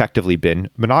 You've effectively been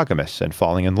monogamous and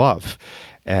falling in love,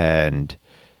 and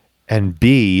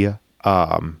B,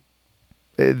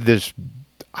 there's,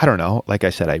 I don't know, like I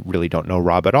said, I really don't know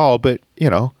Rob at all, but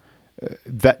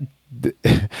that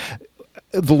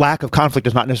the lack of conflict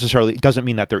doesn't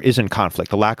mean that there isn't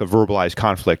conflict. The lack of verbalized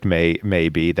conflict may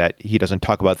be that he doesn't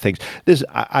talk about things.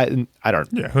 I don't.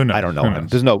 Yeah, who knows? I don't know him.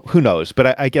 Who knows?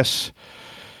 But I guess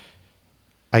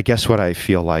what I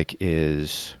feel like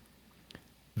is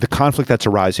the conflict that's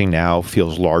arising now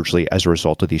feels largely as a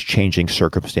result of these changing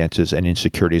circumstances and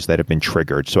insecurities that have been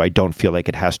triggered. So I don't feel like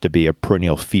it has to be a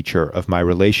perennial feature of my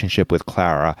relationship with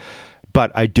Clara. But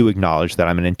I do acknowledge that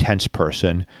I'm an intense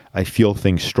person. I feel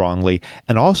things strongly.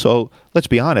 And also, let's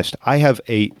be honest, I have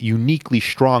a uniquely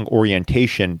strong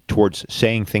orientation towards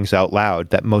saying things out loud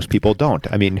that most people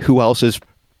don't. I mean, who else is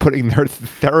putting their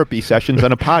therapy sessions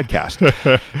on a podcast?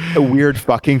 A weird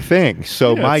fucking thing.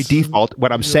 So my default,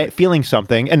 when I'm feeling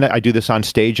something, and I do this on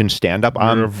stage and stand-up,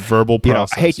 I'm a verbal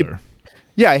processor.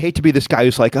 I hate to be this guy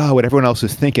who's like, oh, what everyone else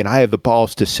is thinking, I have the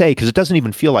balls to say, because it doesn't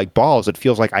even feel like balls. It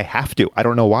feels like I have to. I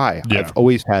don't know why. Yeah. I've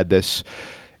always had this,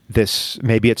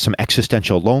 maybe it's some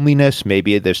existential loneliness.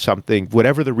 Maybe there's something,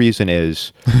 whatever the reason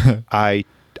is, I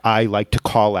like to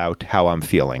call out how I'm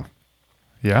feeling.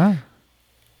 Yeah.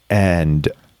 And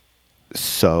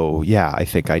so, yeah, I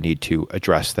think I need to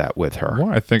address that with her.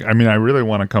 Well, I really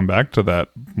want to come back to that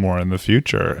more in the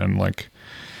future and like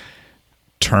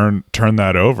turn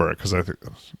that over, because I think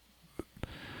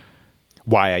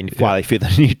why I feel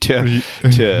the need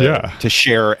to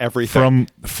share everything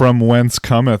from whence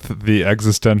cometh the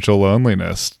existential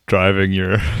loneliness driving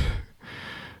your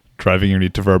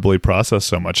need to verbally process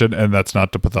so much, and that's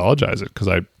not to pathologize it, because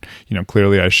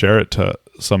clearly I share it to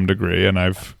some degree, and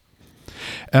I've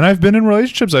been in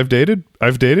relationships. I've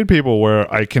dated people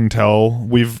where I can tell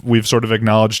we've sort of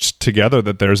acknowledged together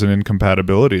that there's an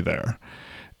incompatibility there.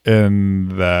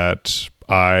 And that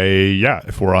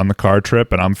if we're on the car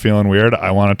trip and I'm feeling weird,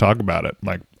 I want to talk about it.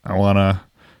 Like, I want to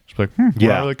just be like, we're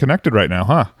not really connected right now,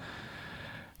 huh?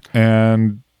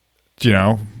 And,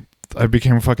 I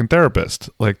became a fucking therapist.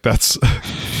 Like, that's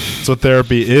what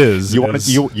therapy is. You want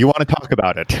to talk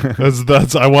about it.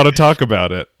 that's I want to talk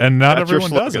about it. And not that's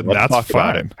everyone does it. That's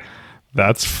fine.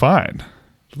 That's fine.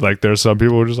 Like, there's some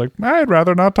people who are just like, I'd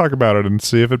rather not talk about it and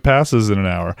see if it passes in an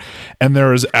hour. And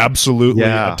there is absolutely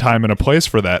a time and a place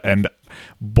for that. And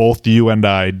both you and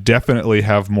I definitely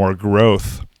have more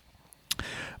growth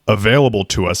available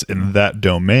to us in that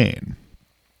domain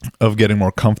of getting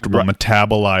more comfortable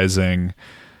metabolizing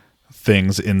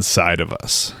things inside of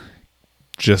us.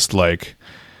 Just like,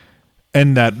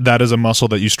 and that is a muscle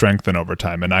that you strengthen over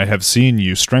time. And I have seen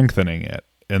you strengthening it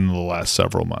in the last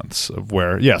several months, of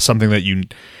where, something that you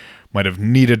might have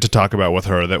needed to talk about with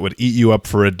her that would eat you up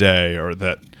for a day, or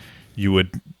that you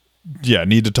would,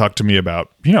 need to talk to me about,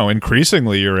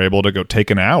 increasingly you're able to go take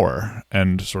an hour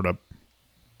and sort of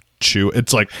chew.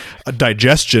 It's like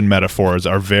digestion metaphors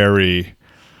are very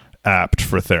apt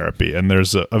for therapy. And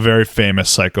there's a very famous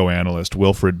psychoanalyst,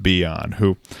 Wilfred Bion,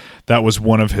 who that was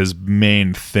one of his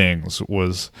main things,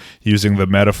 was using the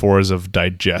metaphors of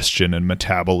digestion and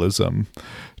metabolism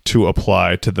to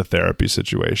apply to the therapy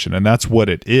situation. And that's what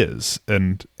it is.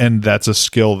 And that's a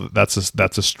skill, that's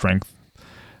a strength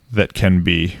that can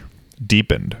be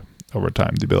deepened over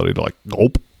time. The ability to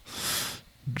gulp,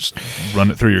 just run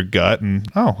it through your gut, and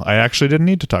I actually didn't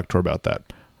need to talk to her about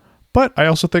that. But I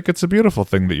also think it's a beautiful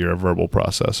thing that you're a verbal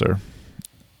processor.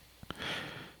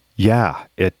 Yeah,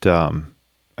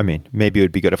 maybe it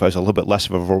would be good if I was a little bit less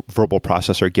of a verbal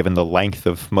processor, given the length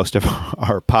of most of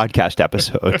our podcast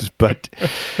episodes. But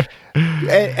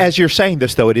as you're saying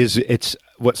this, though, it's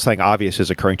something obvious is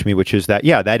occurring to me, which is that,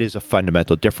 that is a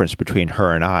fundamental difference between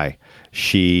her and I.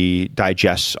 She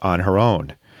digests on her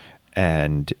own.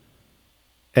 And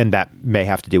and that may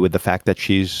have to do with the fact that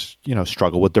she's,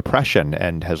 struggled with depression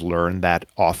and has learned that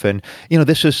often,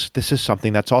 this is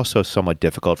something that's also somewhat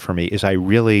difficult for me, is I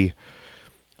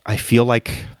feel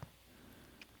like,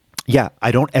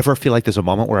 I don't ever feel like there's a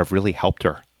moment where I've really helped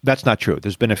her. That's not true.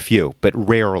 There's been a few, but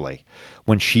rarely.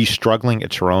 When she's struggling,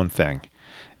 it's her own thing.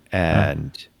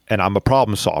 And I'm a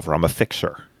problem solver. I'm a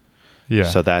fixer. Yeah.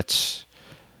 So that's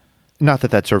not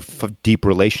that that's a deep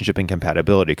relationship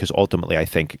incompatibility, because ultimately I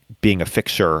think being a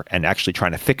fixer and actually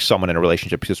trying to fix someone in a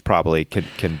relationship is probably can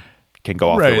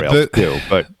go off the rails too.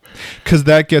 But because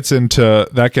that gets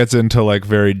into like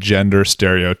very gender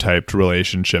stereotyped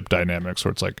relationship dynamics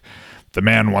where it's like the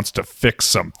man wants to fix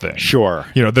something. Sure.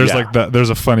 There's there's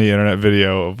a funny internet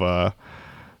video of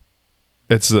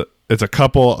it's a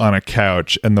couple on a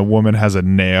couch and the woman has a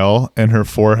nail in her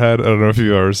forehead. I don't know if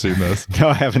you've ever seen this. No,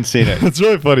 I haven't seen it. It's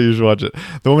really funny. You should watch it.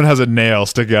 The woman has a nail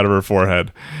sticking out of her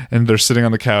forehead and they're sitting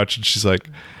on the couch and she's like,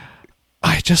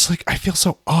 I feel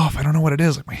so off. I don't know what it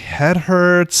is. Like my head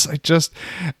hurts.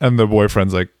 And the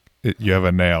boyfriend's like, you have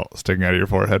a nail sticking out of your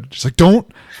forehead. She's like,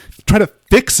 don't try to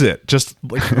fix it. Just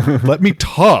like, let me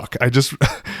talk. I just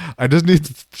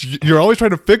need you're always trying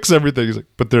to fix everything. He's like,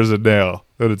 but there's a nail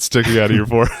and it's sticking out of your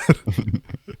forehead.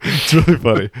 It's really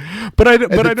funny. But I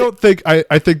don't think,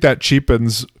 I think that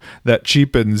cheapens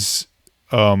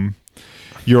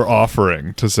your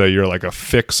offering to say you're like a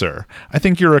fixer. I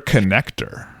think you're a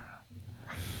connector.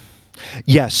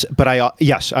 Yes, but I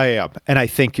am, and I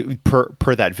think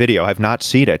per that video, I've not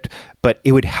seen it, but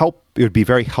it would help. It would be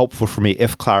very helpful for me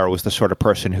if Clara was the sort of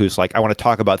person who's like, I want to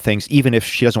talk about things, even if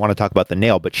she doesn't want to talk about the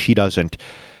nail, but she doesn't.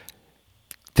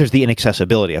 There's the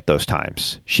inaccessibility at those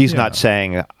times. She's not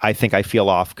saying, I think I feel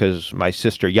off because my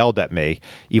sister yelled at me,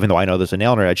 even though I know there's a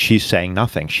nail in her head. She's saying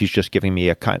nothing. She's just giving me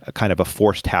a kind of a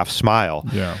forced half smile.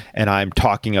 Yeah. And I'm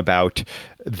talking about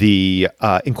the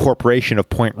incorporation of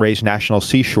Point Reyes National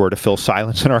Seashore to fill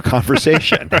silence in our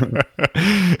conversation.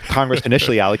 Congress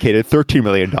initially allocated $13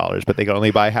 million, but they could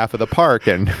only buy half of the park.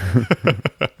 And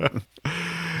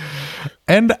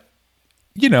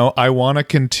I want to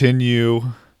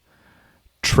continue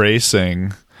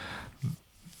tracing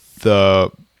the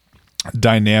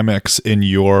dynamics in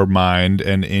your mind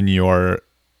and in your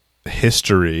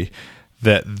history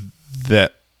that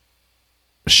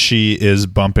she is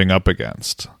bumping up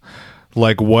against.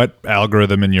 Like, what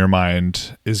algorithm in your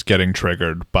mind is getting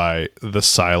triggered by her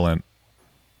silence,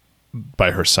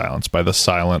 by the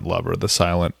silent lover, the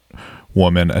silent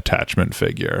woman attachment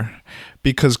figure?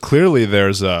 Because clearly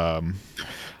there's a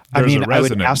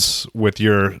resonance with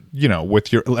your,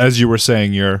 as you were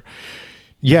saying, your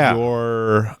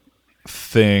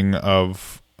thing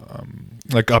of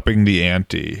like upping the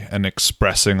ante and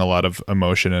expressing a lot of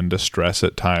emotion and distress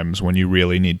at times when you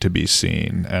really need to be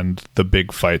seen, and the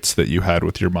big fights that you had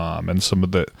with your mom and some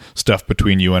of the stuff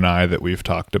between you and I that we've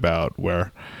talked about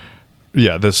where,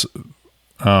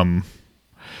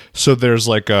 so there's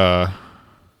like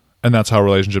and that's how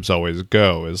relationships always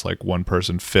go, is like one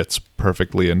person fits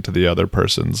perfectly into the other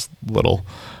person's little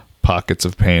pockets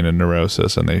of pain and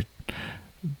neurosis, and they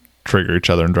trigger each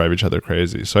other and drive each other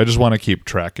crazy. So I just want to keep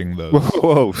tracking those.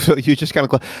 Whoa. So you just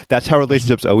kind of, that's how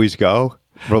relationships always go?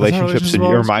 Relationships in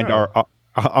your mind are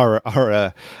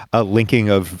a linking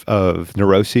of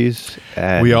neuroses,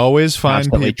 and we always find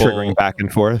people triggering back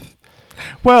and forth.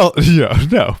 Well,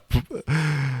 no,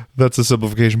 that's a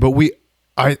simplification, but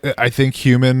I think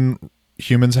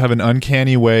humans have an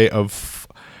uncanny way of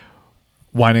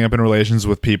winding up in relations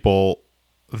with people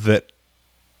that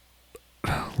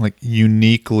like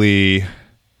uniquely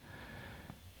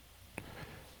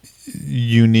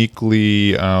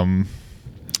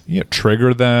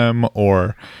trigger them,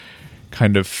 or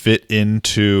kind of fit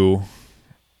into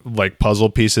like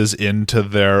puzzle pieces into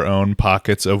their own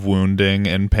pockets of wounding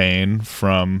and pain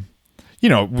from,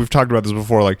 we've talked about this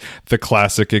before, like the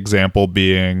classic example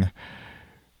being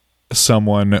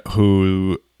someone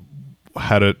who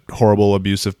had a horrible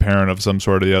abusive parent of some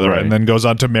sort or the other, right, and then goes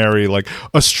on to marry like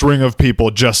a string of people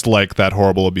just like that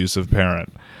horrible abusive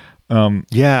parent.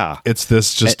 It's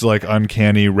this just like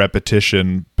uncanny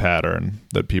repetition pattern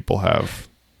that people have.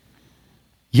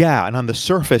 Yeah, and on the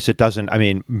surface, it doesn't. I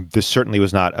mean, this certainly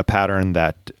was not a pattern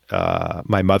that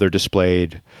my mother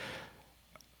displayed.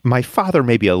 My father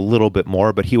maybe a little bit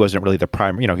more, but he wasn't really the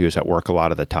primary. He was at work a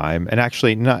lot of the time. And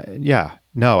actually,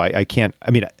 I can't.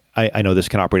 I mean, I know this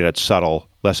can operate at subtle,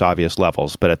 less obvious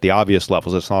levels, but at the obvious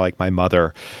levels, it's not like my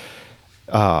mother.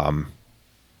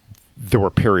 There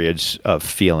were periods of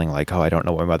feeling like, I don't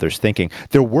know what my mother's thinking.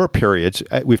 There were periods,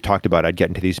 we've talked about, I'd get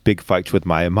into these big fights with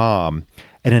my mom.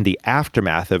 And in the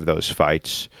aftermath of those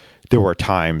fights, there were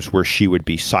times where she would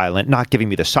be silent, not giving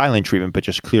me the silent treatment, but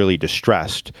just clearly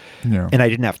distressed. Yeah. And I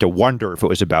didn't have to wonder if it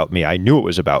was about me. I knew it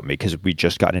was about me because we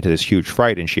just got into this huge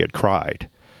fight and she had cried.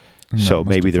 So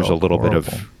maybe there's a little bit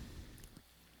of,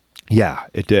 yeah,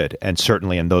 it did. And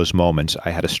certainly in those moments,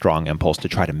 I had a strong impulse to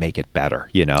try to make it better,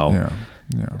 you know? Yeah.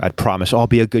 Yeah. I'd promise, I'll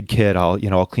be a good kid.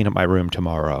 I'll clean up my room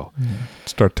tomorrow. Yeah.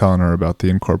 Start telling her about the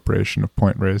incorporation of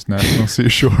Point Reyes National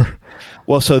Seashore.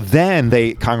 Well, so then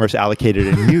Congress allocated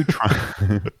a new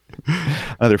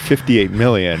another $58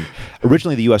 million.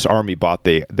 Originally, the U.S. Army bought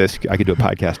this. I could do a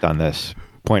podcast on this.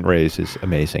 Point Reyes is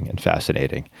amazing and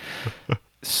fascinating.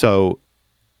 So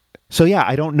yeah,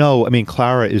 I don't know. I mean,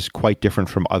 Clara is quite different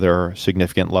from other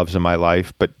significant loves in my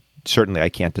life, but certainly I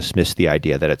can't dismiss the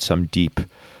idea that at some deep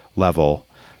level,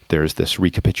 there's this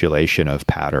recapitulation of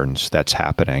patterns that's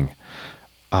happening.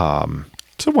 To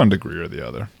one degree or the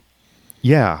other.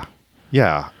 Yeah.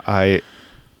 But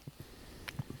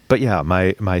yeah,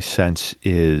 my sense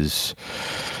is,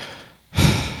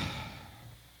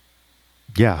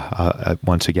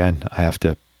 once again, I have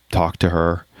to talk to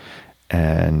her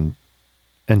and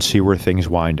see where things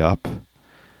wind up.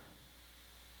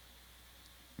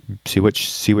 See what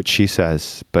she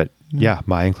says. But yeah,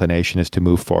 my inclination is to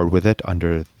move forward with it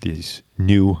under these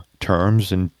new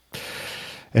terms and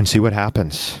see what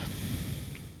happens.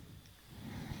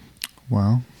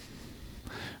 Well,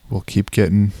 we'll keep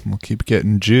getting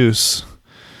juice.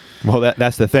 Well,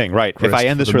 that's the thing, right? If I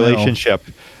end this relationship,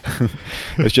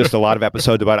 it's just a lot of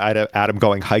episodes about Adam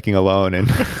going hiking alone in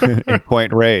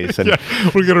Point Reyes, and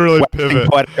we're gonna really pivot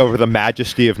over the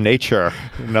majesty of nature.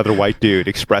 Another white dude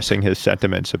expressing his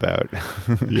sentiments about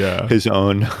his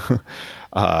own.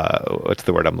 What's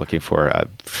the word I'm looking for?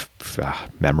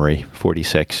 Memory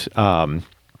 46.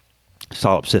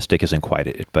 Solipsistic isn't quite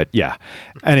it, but yeah.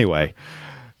 Anyway,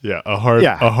 a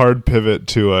hard pivot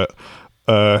to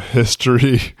a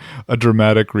history, a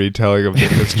dramatic retelling of the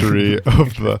history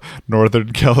of the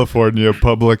Northern California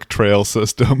public trail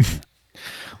system.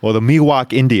 Well, the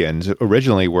Miwok Indians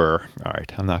originally were, all right,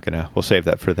 we'll save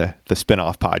that for the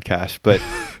spin-off podcast, but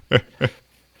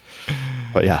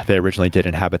yeah, they originally did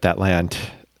inhabit that land.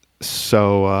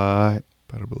 So,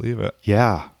 better believe it.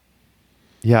 Yeah.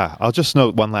 I'll just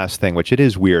note one last thing, which it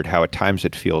is weird how at times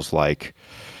it feels like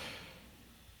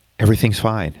everything's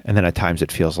fine, and then at times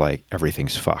it feels like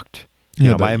everything's fucked.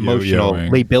 My emotional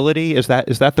lability, is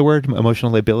that the word?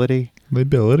 Emotional lability?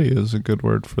 Lability is a good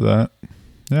word for that.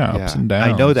 Yeah, ups and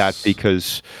downs. I know that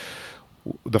because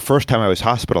the first time I was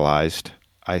hospitalized,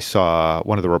 I saw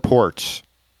one of the reports,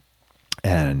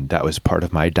 and that was part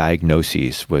of my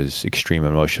diagnoses was extreme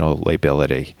emotional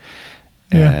lability.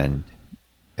 Yeah.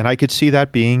 And I could see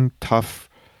that being tough.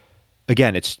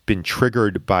 Again, it's been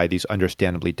triggered by these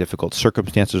understandably difficult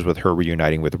circumstances with her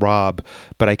reuniting with Rob,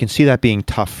 but I can see that being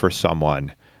tough for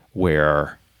someone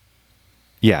where,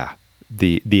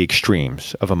 the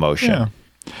extremes of emotion.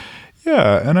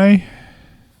 Yeah, and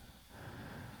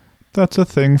that's a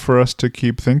thing for us to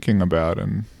keep thinking about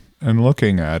and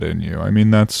looking at in you. I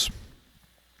mean,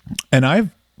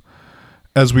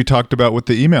 as we talked about with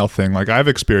the email thing, like I've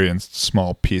experienced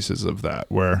small pieces of that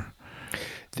where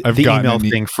I've gotten email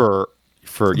thing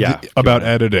about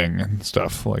editing and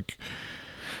stuff. Like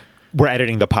we're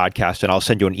editing the podcast, and I'll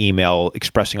send you an email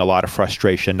expressing a lot of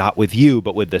frustration, not with you,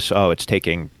 but with this. Oh, it's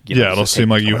taking. It'll seem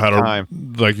like you had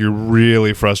like you're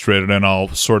really frustrated, and I'll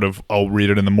read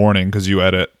it in the morning because you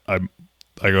edit. I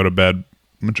go to bed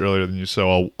much earlier than you,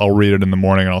 so I'll read it in the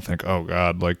morning, and I'll think, oh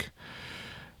God, like.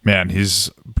 Man, he's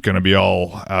going to be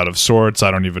all out of sorts.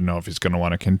 I don't even know if he's going to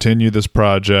want to continue this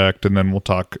project. And then we'll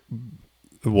talk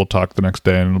the next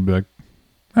day, and it'll be like,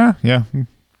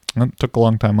 it took a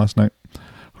long time last night.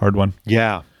 Hard one.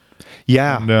 Yeah.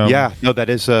 No, that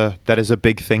is a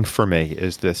big thing for me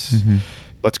is this,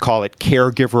 let's call it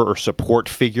caregiver or support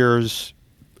figures,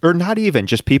 or not even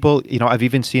just people, I've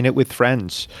even seen it with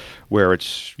friends where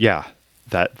it's,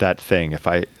 that thing.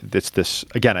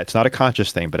 Again, it's not a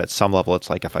conscious thing, but at some level, it's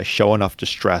like if I show enough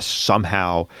distress,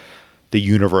 somehow the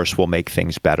universe will make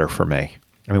things better for me.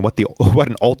 I mean, what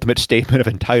an ultimate statement of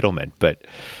entitlement, but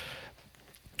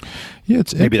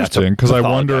it's maybe interesting because I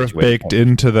wonder if baked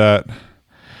into that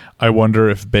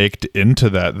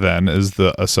then is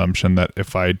the assumption that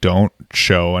if I don't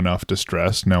show enough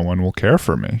distress, no one will care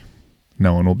for me.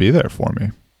 No one will be there for me.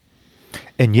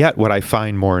 And yet what I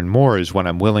find more and more is when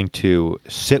I'm willing to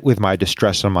sit with my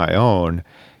distress on my own,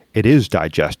 it is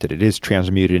digested. It is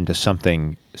transmuted into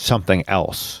something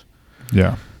else.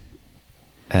 Yeah.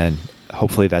 And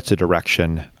hopefully that's a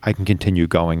direction I can continue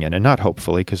going in. And not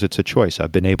hopefully, because it's a choice.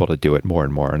 I've been able to do it more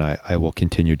and more, and I will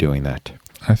continue doing that.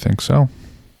 I think so.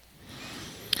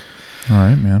 All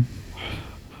right, man.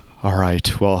 All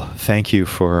right. Well, thank you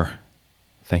for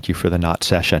the not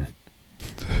session.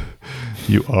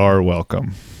 You are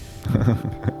welcome.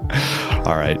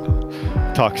 All right.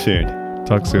 Talk soon.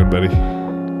 Talk soon, buddy.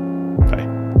 Bye.